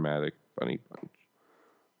overdramatic funny punch.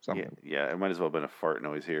 Something. Yeah, it might as well have been a fart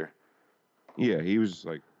noise here. Yeah, he was just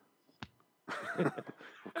like,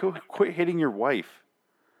 quit hitting your wife.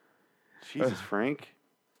 Jesus, Frank.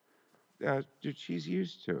 Dude, she's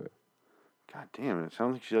used to it. God damn, it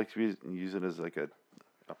sounds like she likes to use it as like a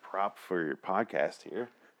prop for your podcast here.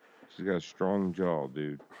 She's got a strong jaw,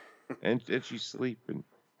 dude. and she's sleeping.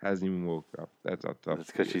 Hasn't even woke up. That's how tough.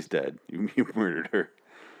 That's because she's dead. You murdered her.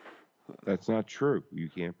 That's not true. You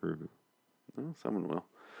can't prove it. Well, someone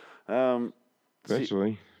will.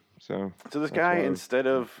 Eventually. So this guy, instead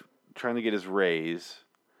of trying to get his raise,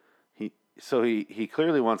 So he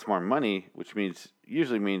clearly wants more money, which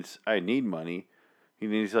usually means I need money.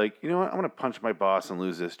 He's like, you know what? I'm going to punch my boss and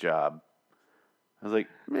lose this job. I was like,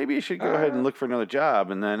 maybe you should go ahead and look for another job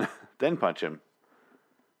and then then punch him.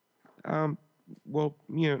 Well,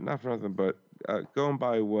 not for nothing, but going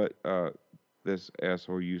by what this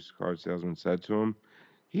asshole used car salesman said to him,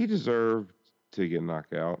 he deserved to get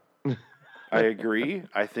knocked out. I agree.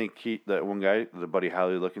 I think that one guy, the Buddy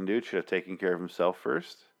Holly looking dude, should have taken care of himself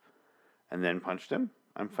first and then punched him.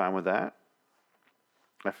 I'm fine with that.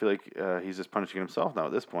 I feel like he's just punishing himself now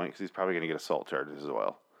at this point because he's probably going to get assault charges as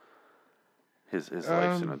well. His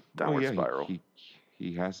life's in a downward spiral.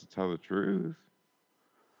 He has to tell the truth.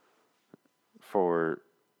 For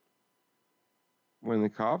when the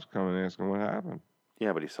cops come and ask him what happened.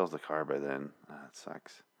 Yeah, but he sells the car by then. That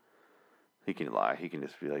sucks. He can lie. He can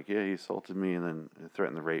just be like, yeah, he assaulted me and then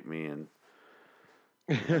threatened to rape me and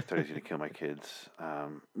thought he was going to kill my kids.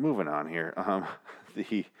 Moving on here.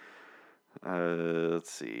 Let's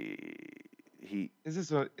see.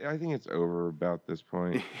 I think it's over about this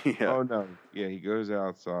point. Yeah. Oh, no. Yeah, he goes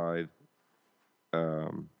outside.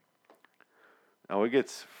 Oh, it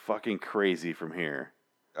gets fucking crazy from here.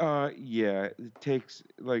 Yeah, it takes,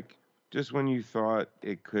 just when you thought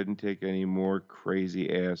it couldn't take any more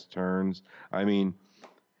crazy-ass turns. I mean,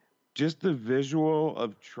 just the visual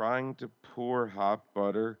of trying to pour hot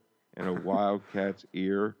butter in a wildcat's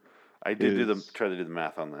ear. I did try to do the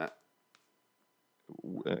math on that.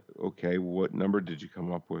 Okay, what number did you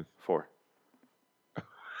come up with? 4.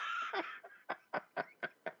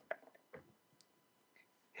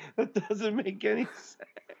 That doesn't make any sense.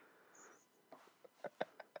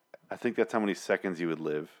 I think that's how many seconds you would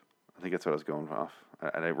live. I think that's what I was going off.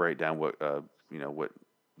 And I write down what the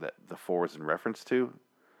 4 is in reference to.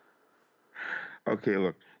 Okay,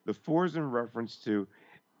 look, the 4 is in reference to.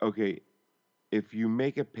 Okay, if you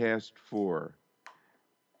make it past 4,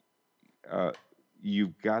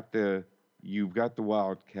 you've got the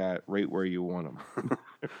wildcat right where you want him.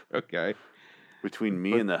 Okay. Between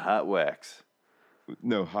me and the hot wax.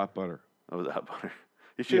 No, hot butter. Oh, the hot butter.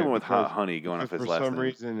 You should have went with hot honey going off his last name. For some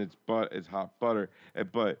reason, it's hot butter.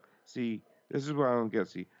 But see, this is what I don't get.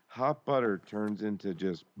 See, hot butter turns into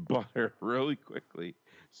just butter really quickly.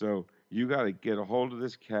 So you got to get a hold of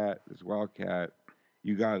this wildcat.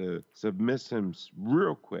 You got to submiss him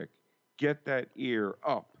real quick. Get that ear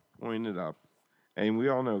up, pointed up. And we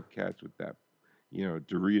all know cats with that,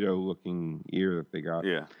 Dorito-looking ear that they got.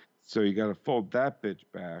 Yeah. So you got to fold that bitch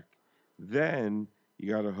back. Then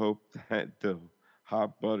you got to hope that the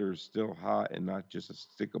hot butter is still hot and not just a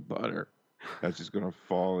stick of butter that's just going to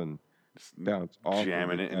fall and bounce off.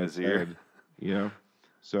 Jamming it in his ear.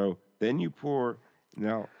 So then you pour.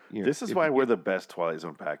 Now, this is why we're the best Twilight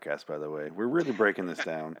Zone podcast, by the way. We're really breaking this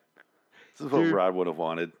down. This is what Rod would have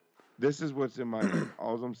wanted. This is what's in my head.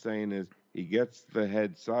 All I'm saying is he gets the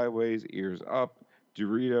head sideways, ears up.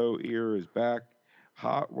 Dorito ear is back.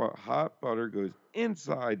 Hot butter goes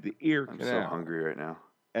inside the ear canal. I'm so hungry right now.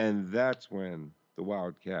 And that's when the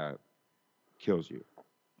wildcat kills you.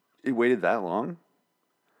 It waited that long?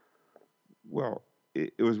 Well,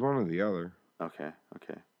 it was one or the other. Okay.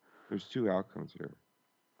 There's 2 outcomes here.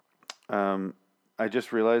 I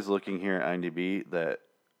just realized looking here at IMDb that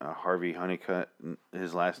Harvey Honeycutt,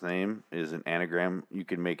 his last name is an anagram. You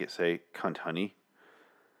can make it say cunt honey.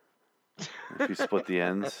 If you split the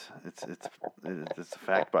ends, it's a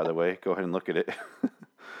fact, by the way. Go ahead and look at it.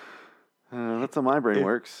 That's how my brain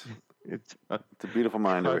works. It's a beautiful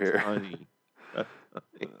mind over here. Honey.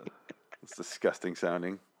 It's disgusting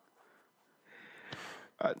sounding.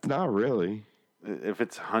 Not really. If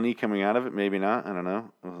it's honey coming out of it, maybe not. I don't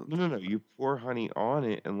know. No. You pour honey on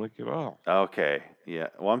it and lick it off. Okay. Yeah.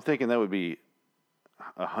 Well, I'm thinking that would be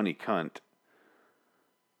a honey cunt.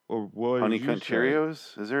 Or what Honey cunt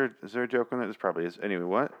Cheerios? Is there a joke on that? There probably is. Anyway,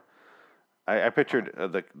 what? I pictured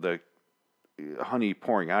the honey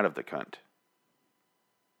pouring out of the cunt.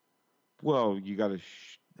 Well, you got to.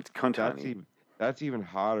 It's cunt honey. That's even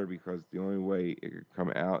hotter because the only way it could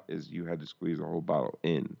come out is you had to squeeze the whole bottle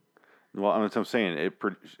in. Well, that's what I'm saying.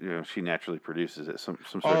 She naturally produces it. Some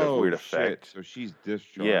sort of weird effect. So she's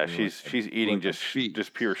discharging. Yeah, she's eating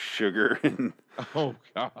just pure sugar. Oh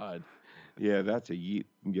God. Yeah, that's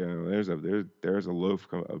there's a loaf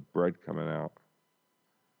of bread coming out.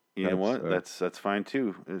 You know what? That's fine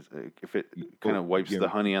too. If it kind of wipes the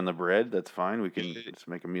honey on the bread, that's fine. We can just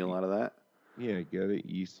make a meal out of that. Yeah, get a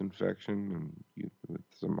yeast infection and with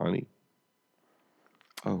some honey.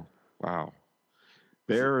 Oh wow,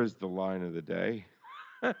 there is the line of the day.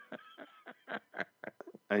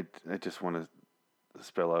 I just want to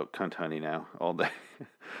spell out cunt honey now all day.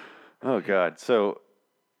 Oh God, so.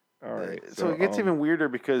 All right. So it gets even weirder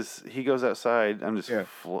because he goes outside. I'm just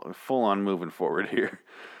full on moving forward here.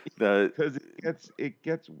 Because it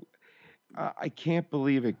gets. I can't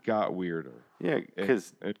believe it got weirder. Yeah,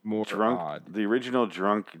 because it's more drunk. odd. The original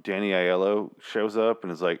drunk Danny Aiello shows up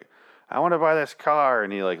and is like, "I want to buy this car,"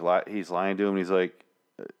 and he's lying to him. And he's like,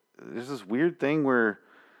 "There's this weird thing where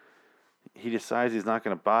he decides he's not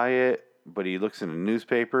going to buy it, but he looks in a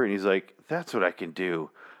newspaper and he's like, that's what I can do.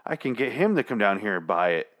 I can get him to come down here and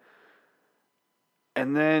buy it."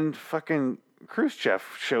 And then fucking Khrushchev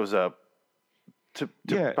shows up to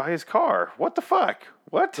buy his car. What the fuck?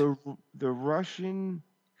 What? The Russian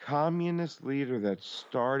communist leader that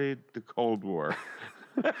started the Cold War.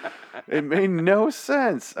 It made no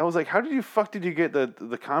sense. I was like, how did you get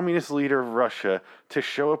the communist leader of Russia to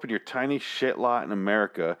show up in your tiny shit lot in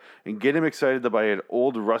America and get him excited to buy an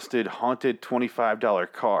old, rusted, haunted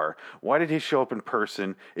 $25 car? Why did he show up in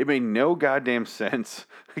person? It made no goddamn sense.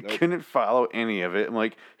 I couldn't follow any of it. I'm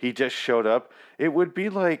like, he just showed up. It would be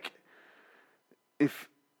like if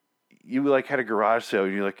you had a garage sale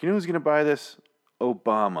and you're like, you know who's going to buy this?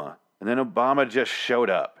 Obama. And then Obama just showed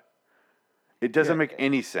up. It doesn't make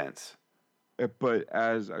any sense. But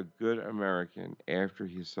as a good American, after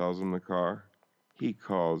he sells him the car, he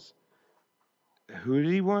calls. Who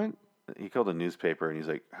did he want? He called a newspaper and he's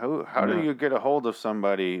like, "How do you get a hold of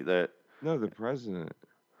somebody that?" No, the president.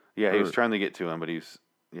 Yeah, he was trying to get to him, but he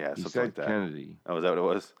something said like that. Kennedy. Oh, is that what it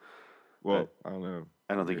was? Well, I don't know.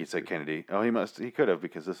 I don't think he said Kennedy. Oh, he could have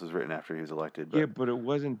because this was written after he was elected. But but it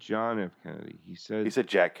wasn't John F. Kennedy. He said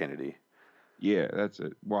Jack Kennedy. Yeah, that's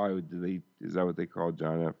it. Why is that what they call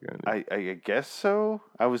John F. Kennedy? I guess so.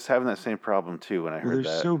 I was having that same problem too when I heard that.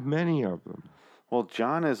 There's so many of them. Well,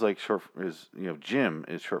 John is short Jim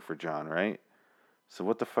is short for John, right? So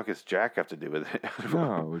what the fuck does Jack have to do with it?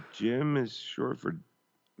 No, Jim is short for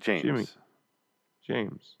James. Jimmy.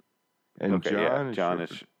 James. And okay, John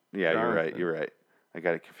is yeah, you're right. I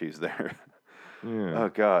got it confused there. Yeah. Oh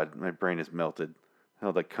God, my brain is melted.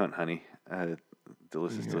 Oh, that cunt honey.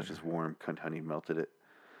 Delicious warm cunt honey melted it.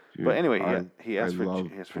 Dude, but anyway, he asked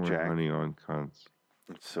for Jack. Honey on cunts.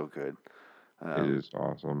 It's so good. It is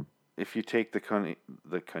awesome. If you take the cunt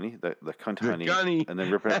honey and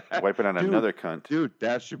then wipe it on another cunt. Dude,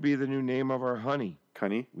 that should be the new name of our honey.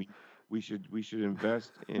 Cunny? We should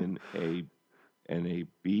invest in a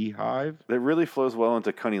beehive. That really flows well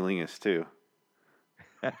into cunnilingus too.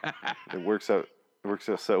 It works out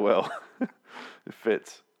so well. It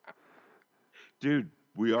fits. Dude,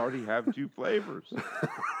 we already have 2 flavors.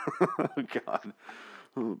 Oh God.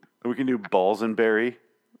 We can do balls and berry.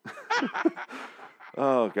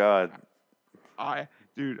 Oh God.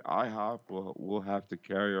 IHOP will have to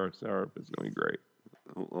carry our syrup. It's gonna be great.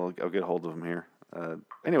 Well, I'll get a hold of them here.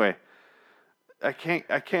 Anyway, I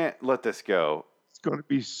can't let this go. It's gonna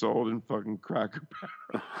be sold in fucking Cracker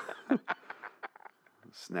Barrel.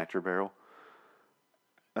 Snatcher Barrel.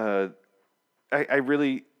 I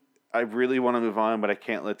really want to move on, but I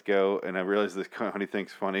can't let go. And I realize this honey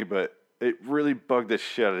thing's funny, but it really bugged the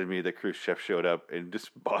shit out of me that Khrushchev showed up and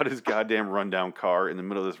just bought his goddamn rundown car in the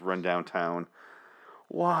middle of this rundown town.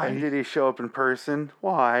 Why did he show up in person?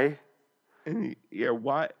 Why? And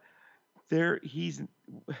why? He's.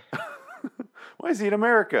 Why is he in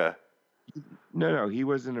America? No, he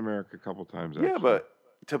was in America a couple times. Actually. Yeah, but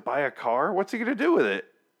to buy a car, what's he gonna do with it?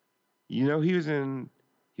 You know, he was in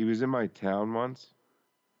my town once.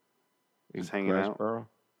 Just hanging out.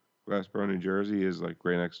 Glassboro, New Jersey is like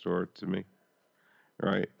right next door to me.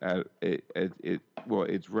 Right.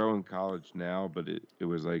 It's Rowan College now, but it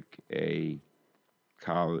was like a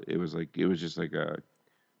college. It was just like a,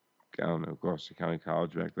 I don't know, Gloucester County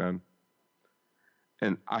College back then.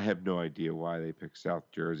 And I have no idea why they picked South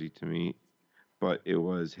Jersey to meet, but it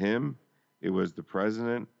was him, it was the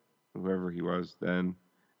president, whoever he was then,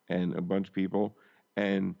 and a bunch of people.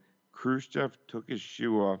 And Khrushchev took his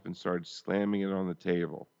shoe off and started slamming it on the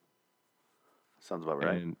table. Sounds about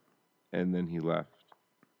right. And then he left.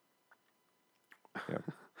 Yep.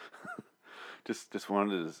 just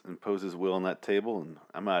wanted to impose his will on that table, and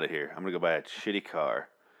I'm out of here. I'm gonna go buy a shitty car.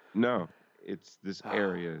 No, this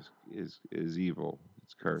area is evil.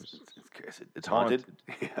 It's cursed. It's haunted.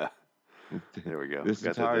 Yeah. There we go. This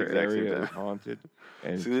entire area is haunted.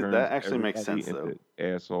 And see, that actually makes sense, though.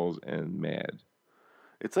 Assholes and mad.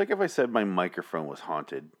 It's like if I said my microphone was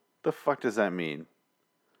haunted. The fuck does that mean?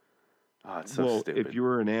 Oh, it's so stupid. If you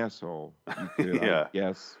were an asshole, you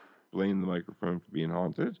could, blame the microphone for being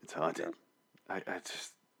haunted. It's haunted. I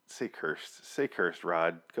just say cursed. Say cursed,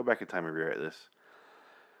 Rod. Go back in time and rewrite this.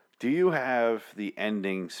 Do you have the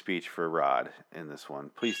ending speech for Rod in this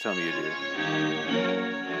one? Please tell me you do.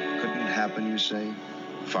 Couldn't happen, you say?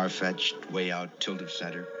 Far-fetched, way out, tilt of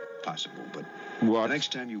center, possible. But What? the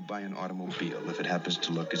next time you buy an automobile, if it happens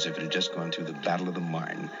to look as if it had just gone through the Battle of the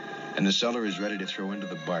Marne, and the seller is ready to throw into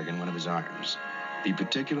the bargain one of his arms, be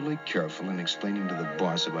particularly careful in explaining to the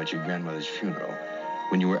boss about your grandmother's funeral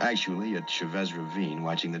when you were actually at Chavez Ravine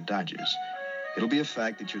watching the Dodgers. It'll be a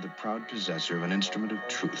fact that you're the proud possessor of an instrument of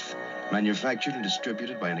truth, manufactured and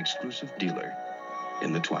distributed by an exclusive dealer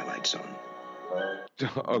in the Twilight Zone.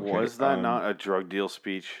 Okay, Was that not a drug deal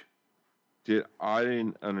speech? I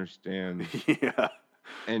didn't understand Yeah.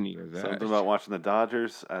 any of that. Something about watching the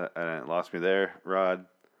Dodgers. It lost me there, Rod.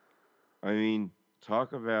 I mean,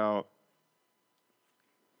 talk about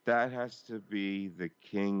that has to be the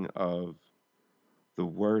king of the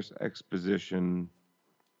worst exposition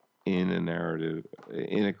in a narrative,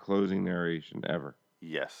 in a closing narration ever.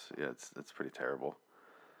 Yes, yeah, it's pretty terrible.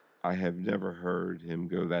 I have never heard him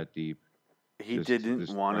go that deep. He Just didn't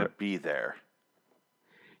want to be there.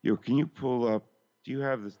 Yo, can you pull up? Do you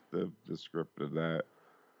have the script of that?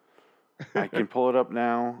 I can pull it up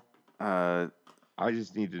now. I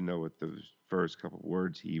just need to know what those first couple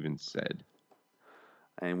words he even said.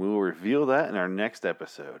 And we will reveal that in our next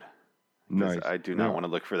episode. 'Cause Nice. I do not want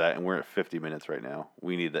to look for that, and we're at 50 minutes right now.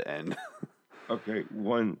 We need the end. Okay,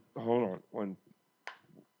 hold on.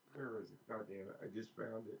 Where is it? God damn it. I just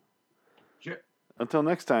found it. Shit. Until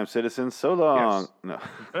next time, citizens, so long. Yes.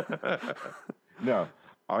 No. No,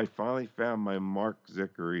 I finally found my Mark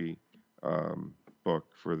Zickery book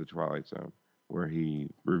for the Twilight Zone, where he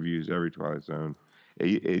reviews every Twilight Zone.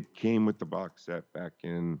 It came with the box set back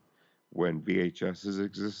in when VHSs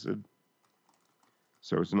existed.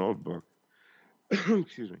 So it's an old book.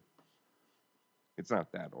 Excuse me. It's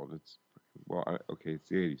not that old. It's it's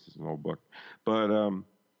the 80s. It's an old book, but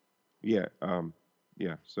yeah.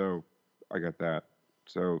 So I got that.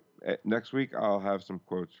 So next week I'll have some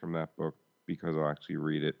quotes from that book because I'll actually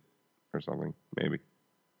read it or something. Maybe.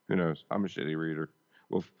 Who knows? I'm a shitty reader.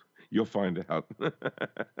 Well, you'll find out.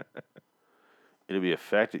 It'll be a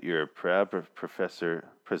fact that you're a proud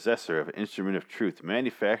possessor of an instrument of truth,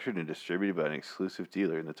 manufactured and distributed by an exclusive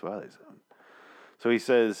dealer in the Twilight Zone. So he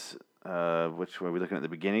says, which one are we looking at the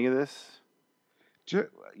beginning of this?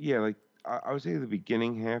 Yeah, like I would say the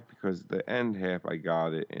beginning half because the end half I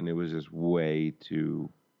got it and it was just way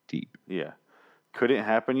too deep. Yeah. Could it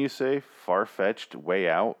happen, you say? Far-fetched, way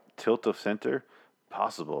out, tilt of center?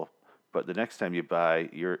 Possible. But the next time you buy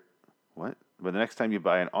But the next time you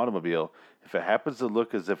buy an automobile, if it happens to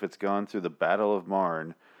look as if it's gone through the Battle of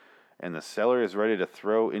Marne, and the seller is ready to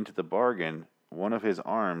throw into the bargain one of his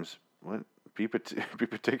arms, be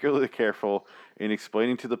particularly careful in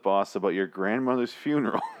explaining to the boss about your grandmother's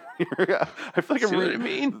funeral. I feel like I'm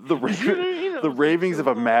reading the ravings of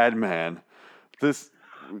a madman.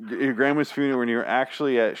 Your grandma's funeral when you're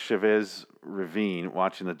actually at Chavez Ravine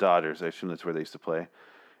watching the Dodgers. I assume that's where they used to play.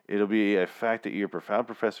 It'll be a fact that you're a profound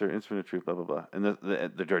professor, instrument of truth, blah, blah, blah. And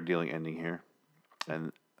the drug dealing ending here.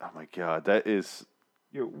 And, oh my God, that is...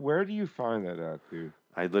 Yo, where do you find that at, dude?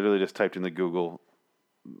 I literally just typed in the Google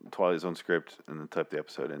Twilight Zone script and then typed the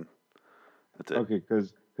episode in. That's it. Okay,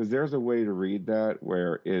 because there's a way to read that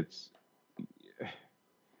where it's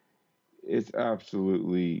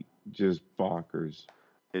absolutely just bonkers.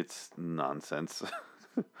 It's nonsense.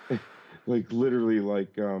 Like literally,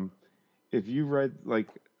 like if you read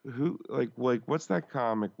what's that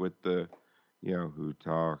comic with the, who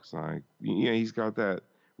talks like, he's got that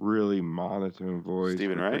really monotone voice.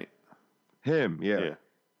 Stephen Wright? Him, yeah.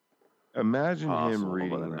 Imagine him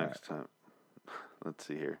reading that. Next time. Let's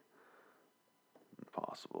see here.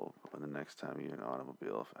 Impossible. But the next time you're in an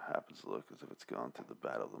automobile, if it happens to look as if it's gone through the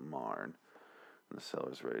Battle of the Marne, and the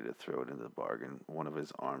seller's ready to throw it into the bargain, one of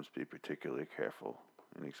his arms, be particularly careful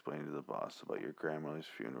in explaining to the boss about your grandmother's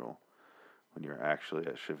funeral when you're actually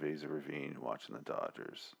at Chavez Ravine watching the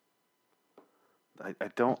Dodgers. I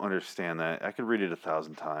don't understand that. I could read it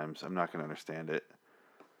 1,000 times. I'm not going to understand it.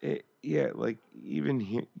 Like even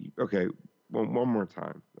here. Okay, one more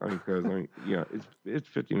time. Because it's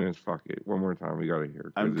 50 minutes. Fuck it. One more time. We got to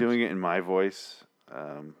hear. I'm doing it in my voice.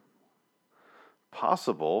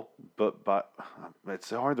 Possible, but it's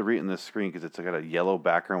so hard to read in this screen because it's got a yellow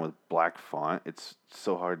background with black font. It's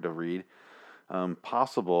so hard to read.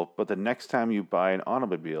 Possible, but the next time you buy an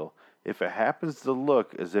automobile, if it happens to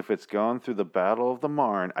look as if it's gone through the Battle of the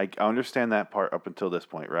Marne, I understand that part up until this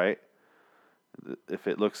point, right? If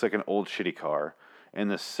it looks like an old shitty car, and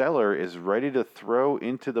the seller is ready to throw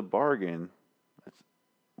into the bargain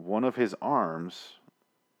one of his arms.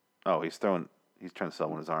 Oh, he's trying to sell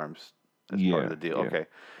one of his arms. That's part of the deal. Yeah. Okay.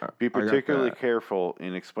 Be particularly careful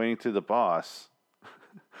in explaining to the boss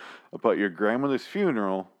about your grandmother's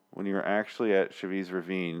funeral when you're actually at Chavez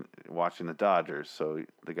Ravine watching the Dodgers. So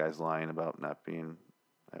the guy's lying about not being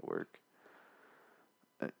at work.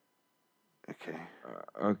 Okay.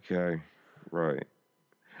 Okay, right.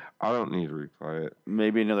 I don't need to replay it.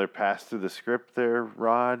 Maybe another pass through the script there,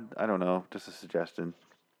 Rod. I don't know. Just a suggestion.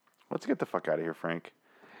 Let's get the fuck out of here, Frank.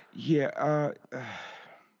 Yeah.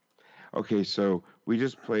 Okay, so we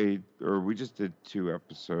just did 2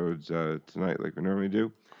 episodes tonight, like we normally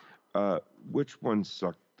do. Which one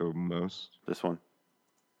sucked the most? This one.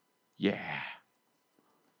 Yeah.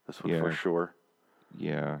 This one for sure.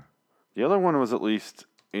 Yeah. The other one was at least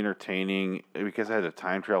entertaining because it had a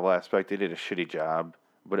time travel aspect. They did a shitty job,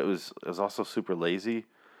 but it was also super lazy.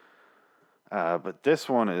 But this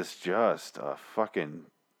one is just a fucking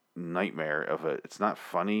nightmare of it. It's not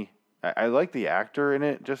funny. I like the actor in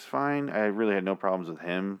it just fine. I really had no problems with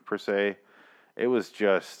him per se. It was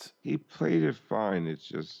just he played it fine. It's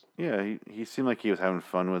just he seemed like he was having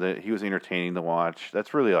fun with it. He was entertaining to watch.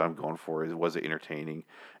 That's really all I'm going for. Was it entertaining?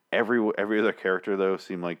 Every other character though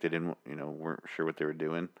seemed like they didn't weren't sure what they were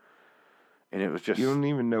doing, and it was just you don't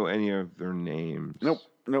even know any of their names.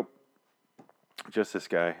 Nope. Just this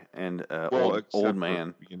guy and old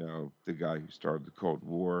man. For, the guy who started the Cold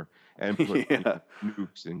War and put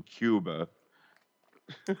nukes in Cuba.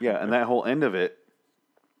 Yeah, and that whole end of it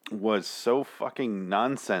was so fucking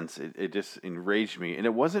nonsense. It just enraged me. And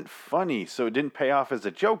it wasn't funny, so it didn't pay off as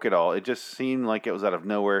a joke at all. It just seemed like it was out of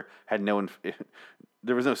nowhere.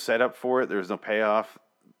 There was no setup for it. There was no payoff.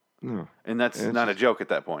 No. And that's not a joke at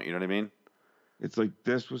that point. You know what I mean? It's like,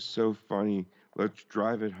 this was so funny. Let's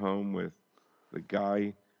drive it home with the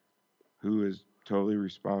guy who is totally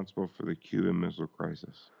responsible for the Cuban Missile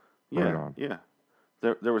Crisis. Yeah.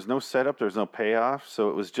 There was no setup. There was no payoff. So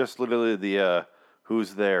it was just literally the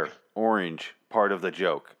who's there, orange part of the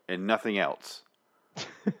joke and nothing else.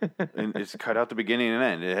 And it's cut out the beginning and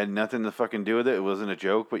end. It had nothing to fucking do with it. It wasn't a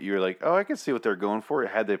joke, but you were like, oh, I can see what they're going for.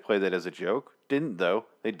 Had they played that as a joke. Didn't, though.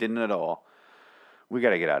 They didn't at all. We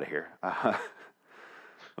got to get out of here. Want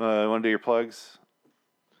to do your plugs?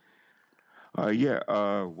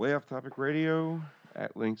 Way Off Topic Radio,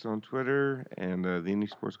 at links on Twitter, and the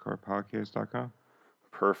IndieSportsCarPodcast.com.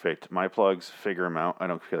 Perfect. My plugs, figure them out. I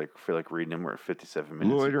don't feel like reading them. We're at 57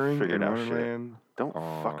 minutes. Loitering Figure in it out, Wonderland. Don't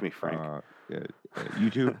fuck me, Frank.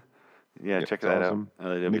 YouTube. Check that awesome.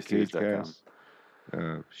 out. Nick Cage Cast.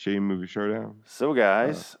 Shame Movie Showdown. So,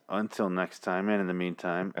 guys, until next time, and in the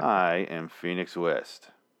meantime, I am Phoenix West.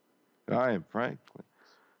 I am Frank.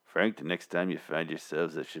 Frank, the next time you find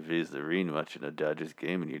yourselves at Chavez Ravine watching a Dodgers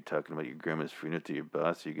game and you're talking about your grandma's funeral to your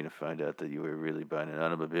boss, you're going to find out that you were really buying an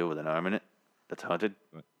automobile with an arm in it that's haunted.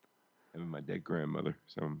 And my dead grandmother,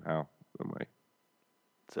 somehow, some way.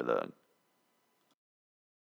 So long.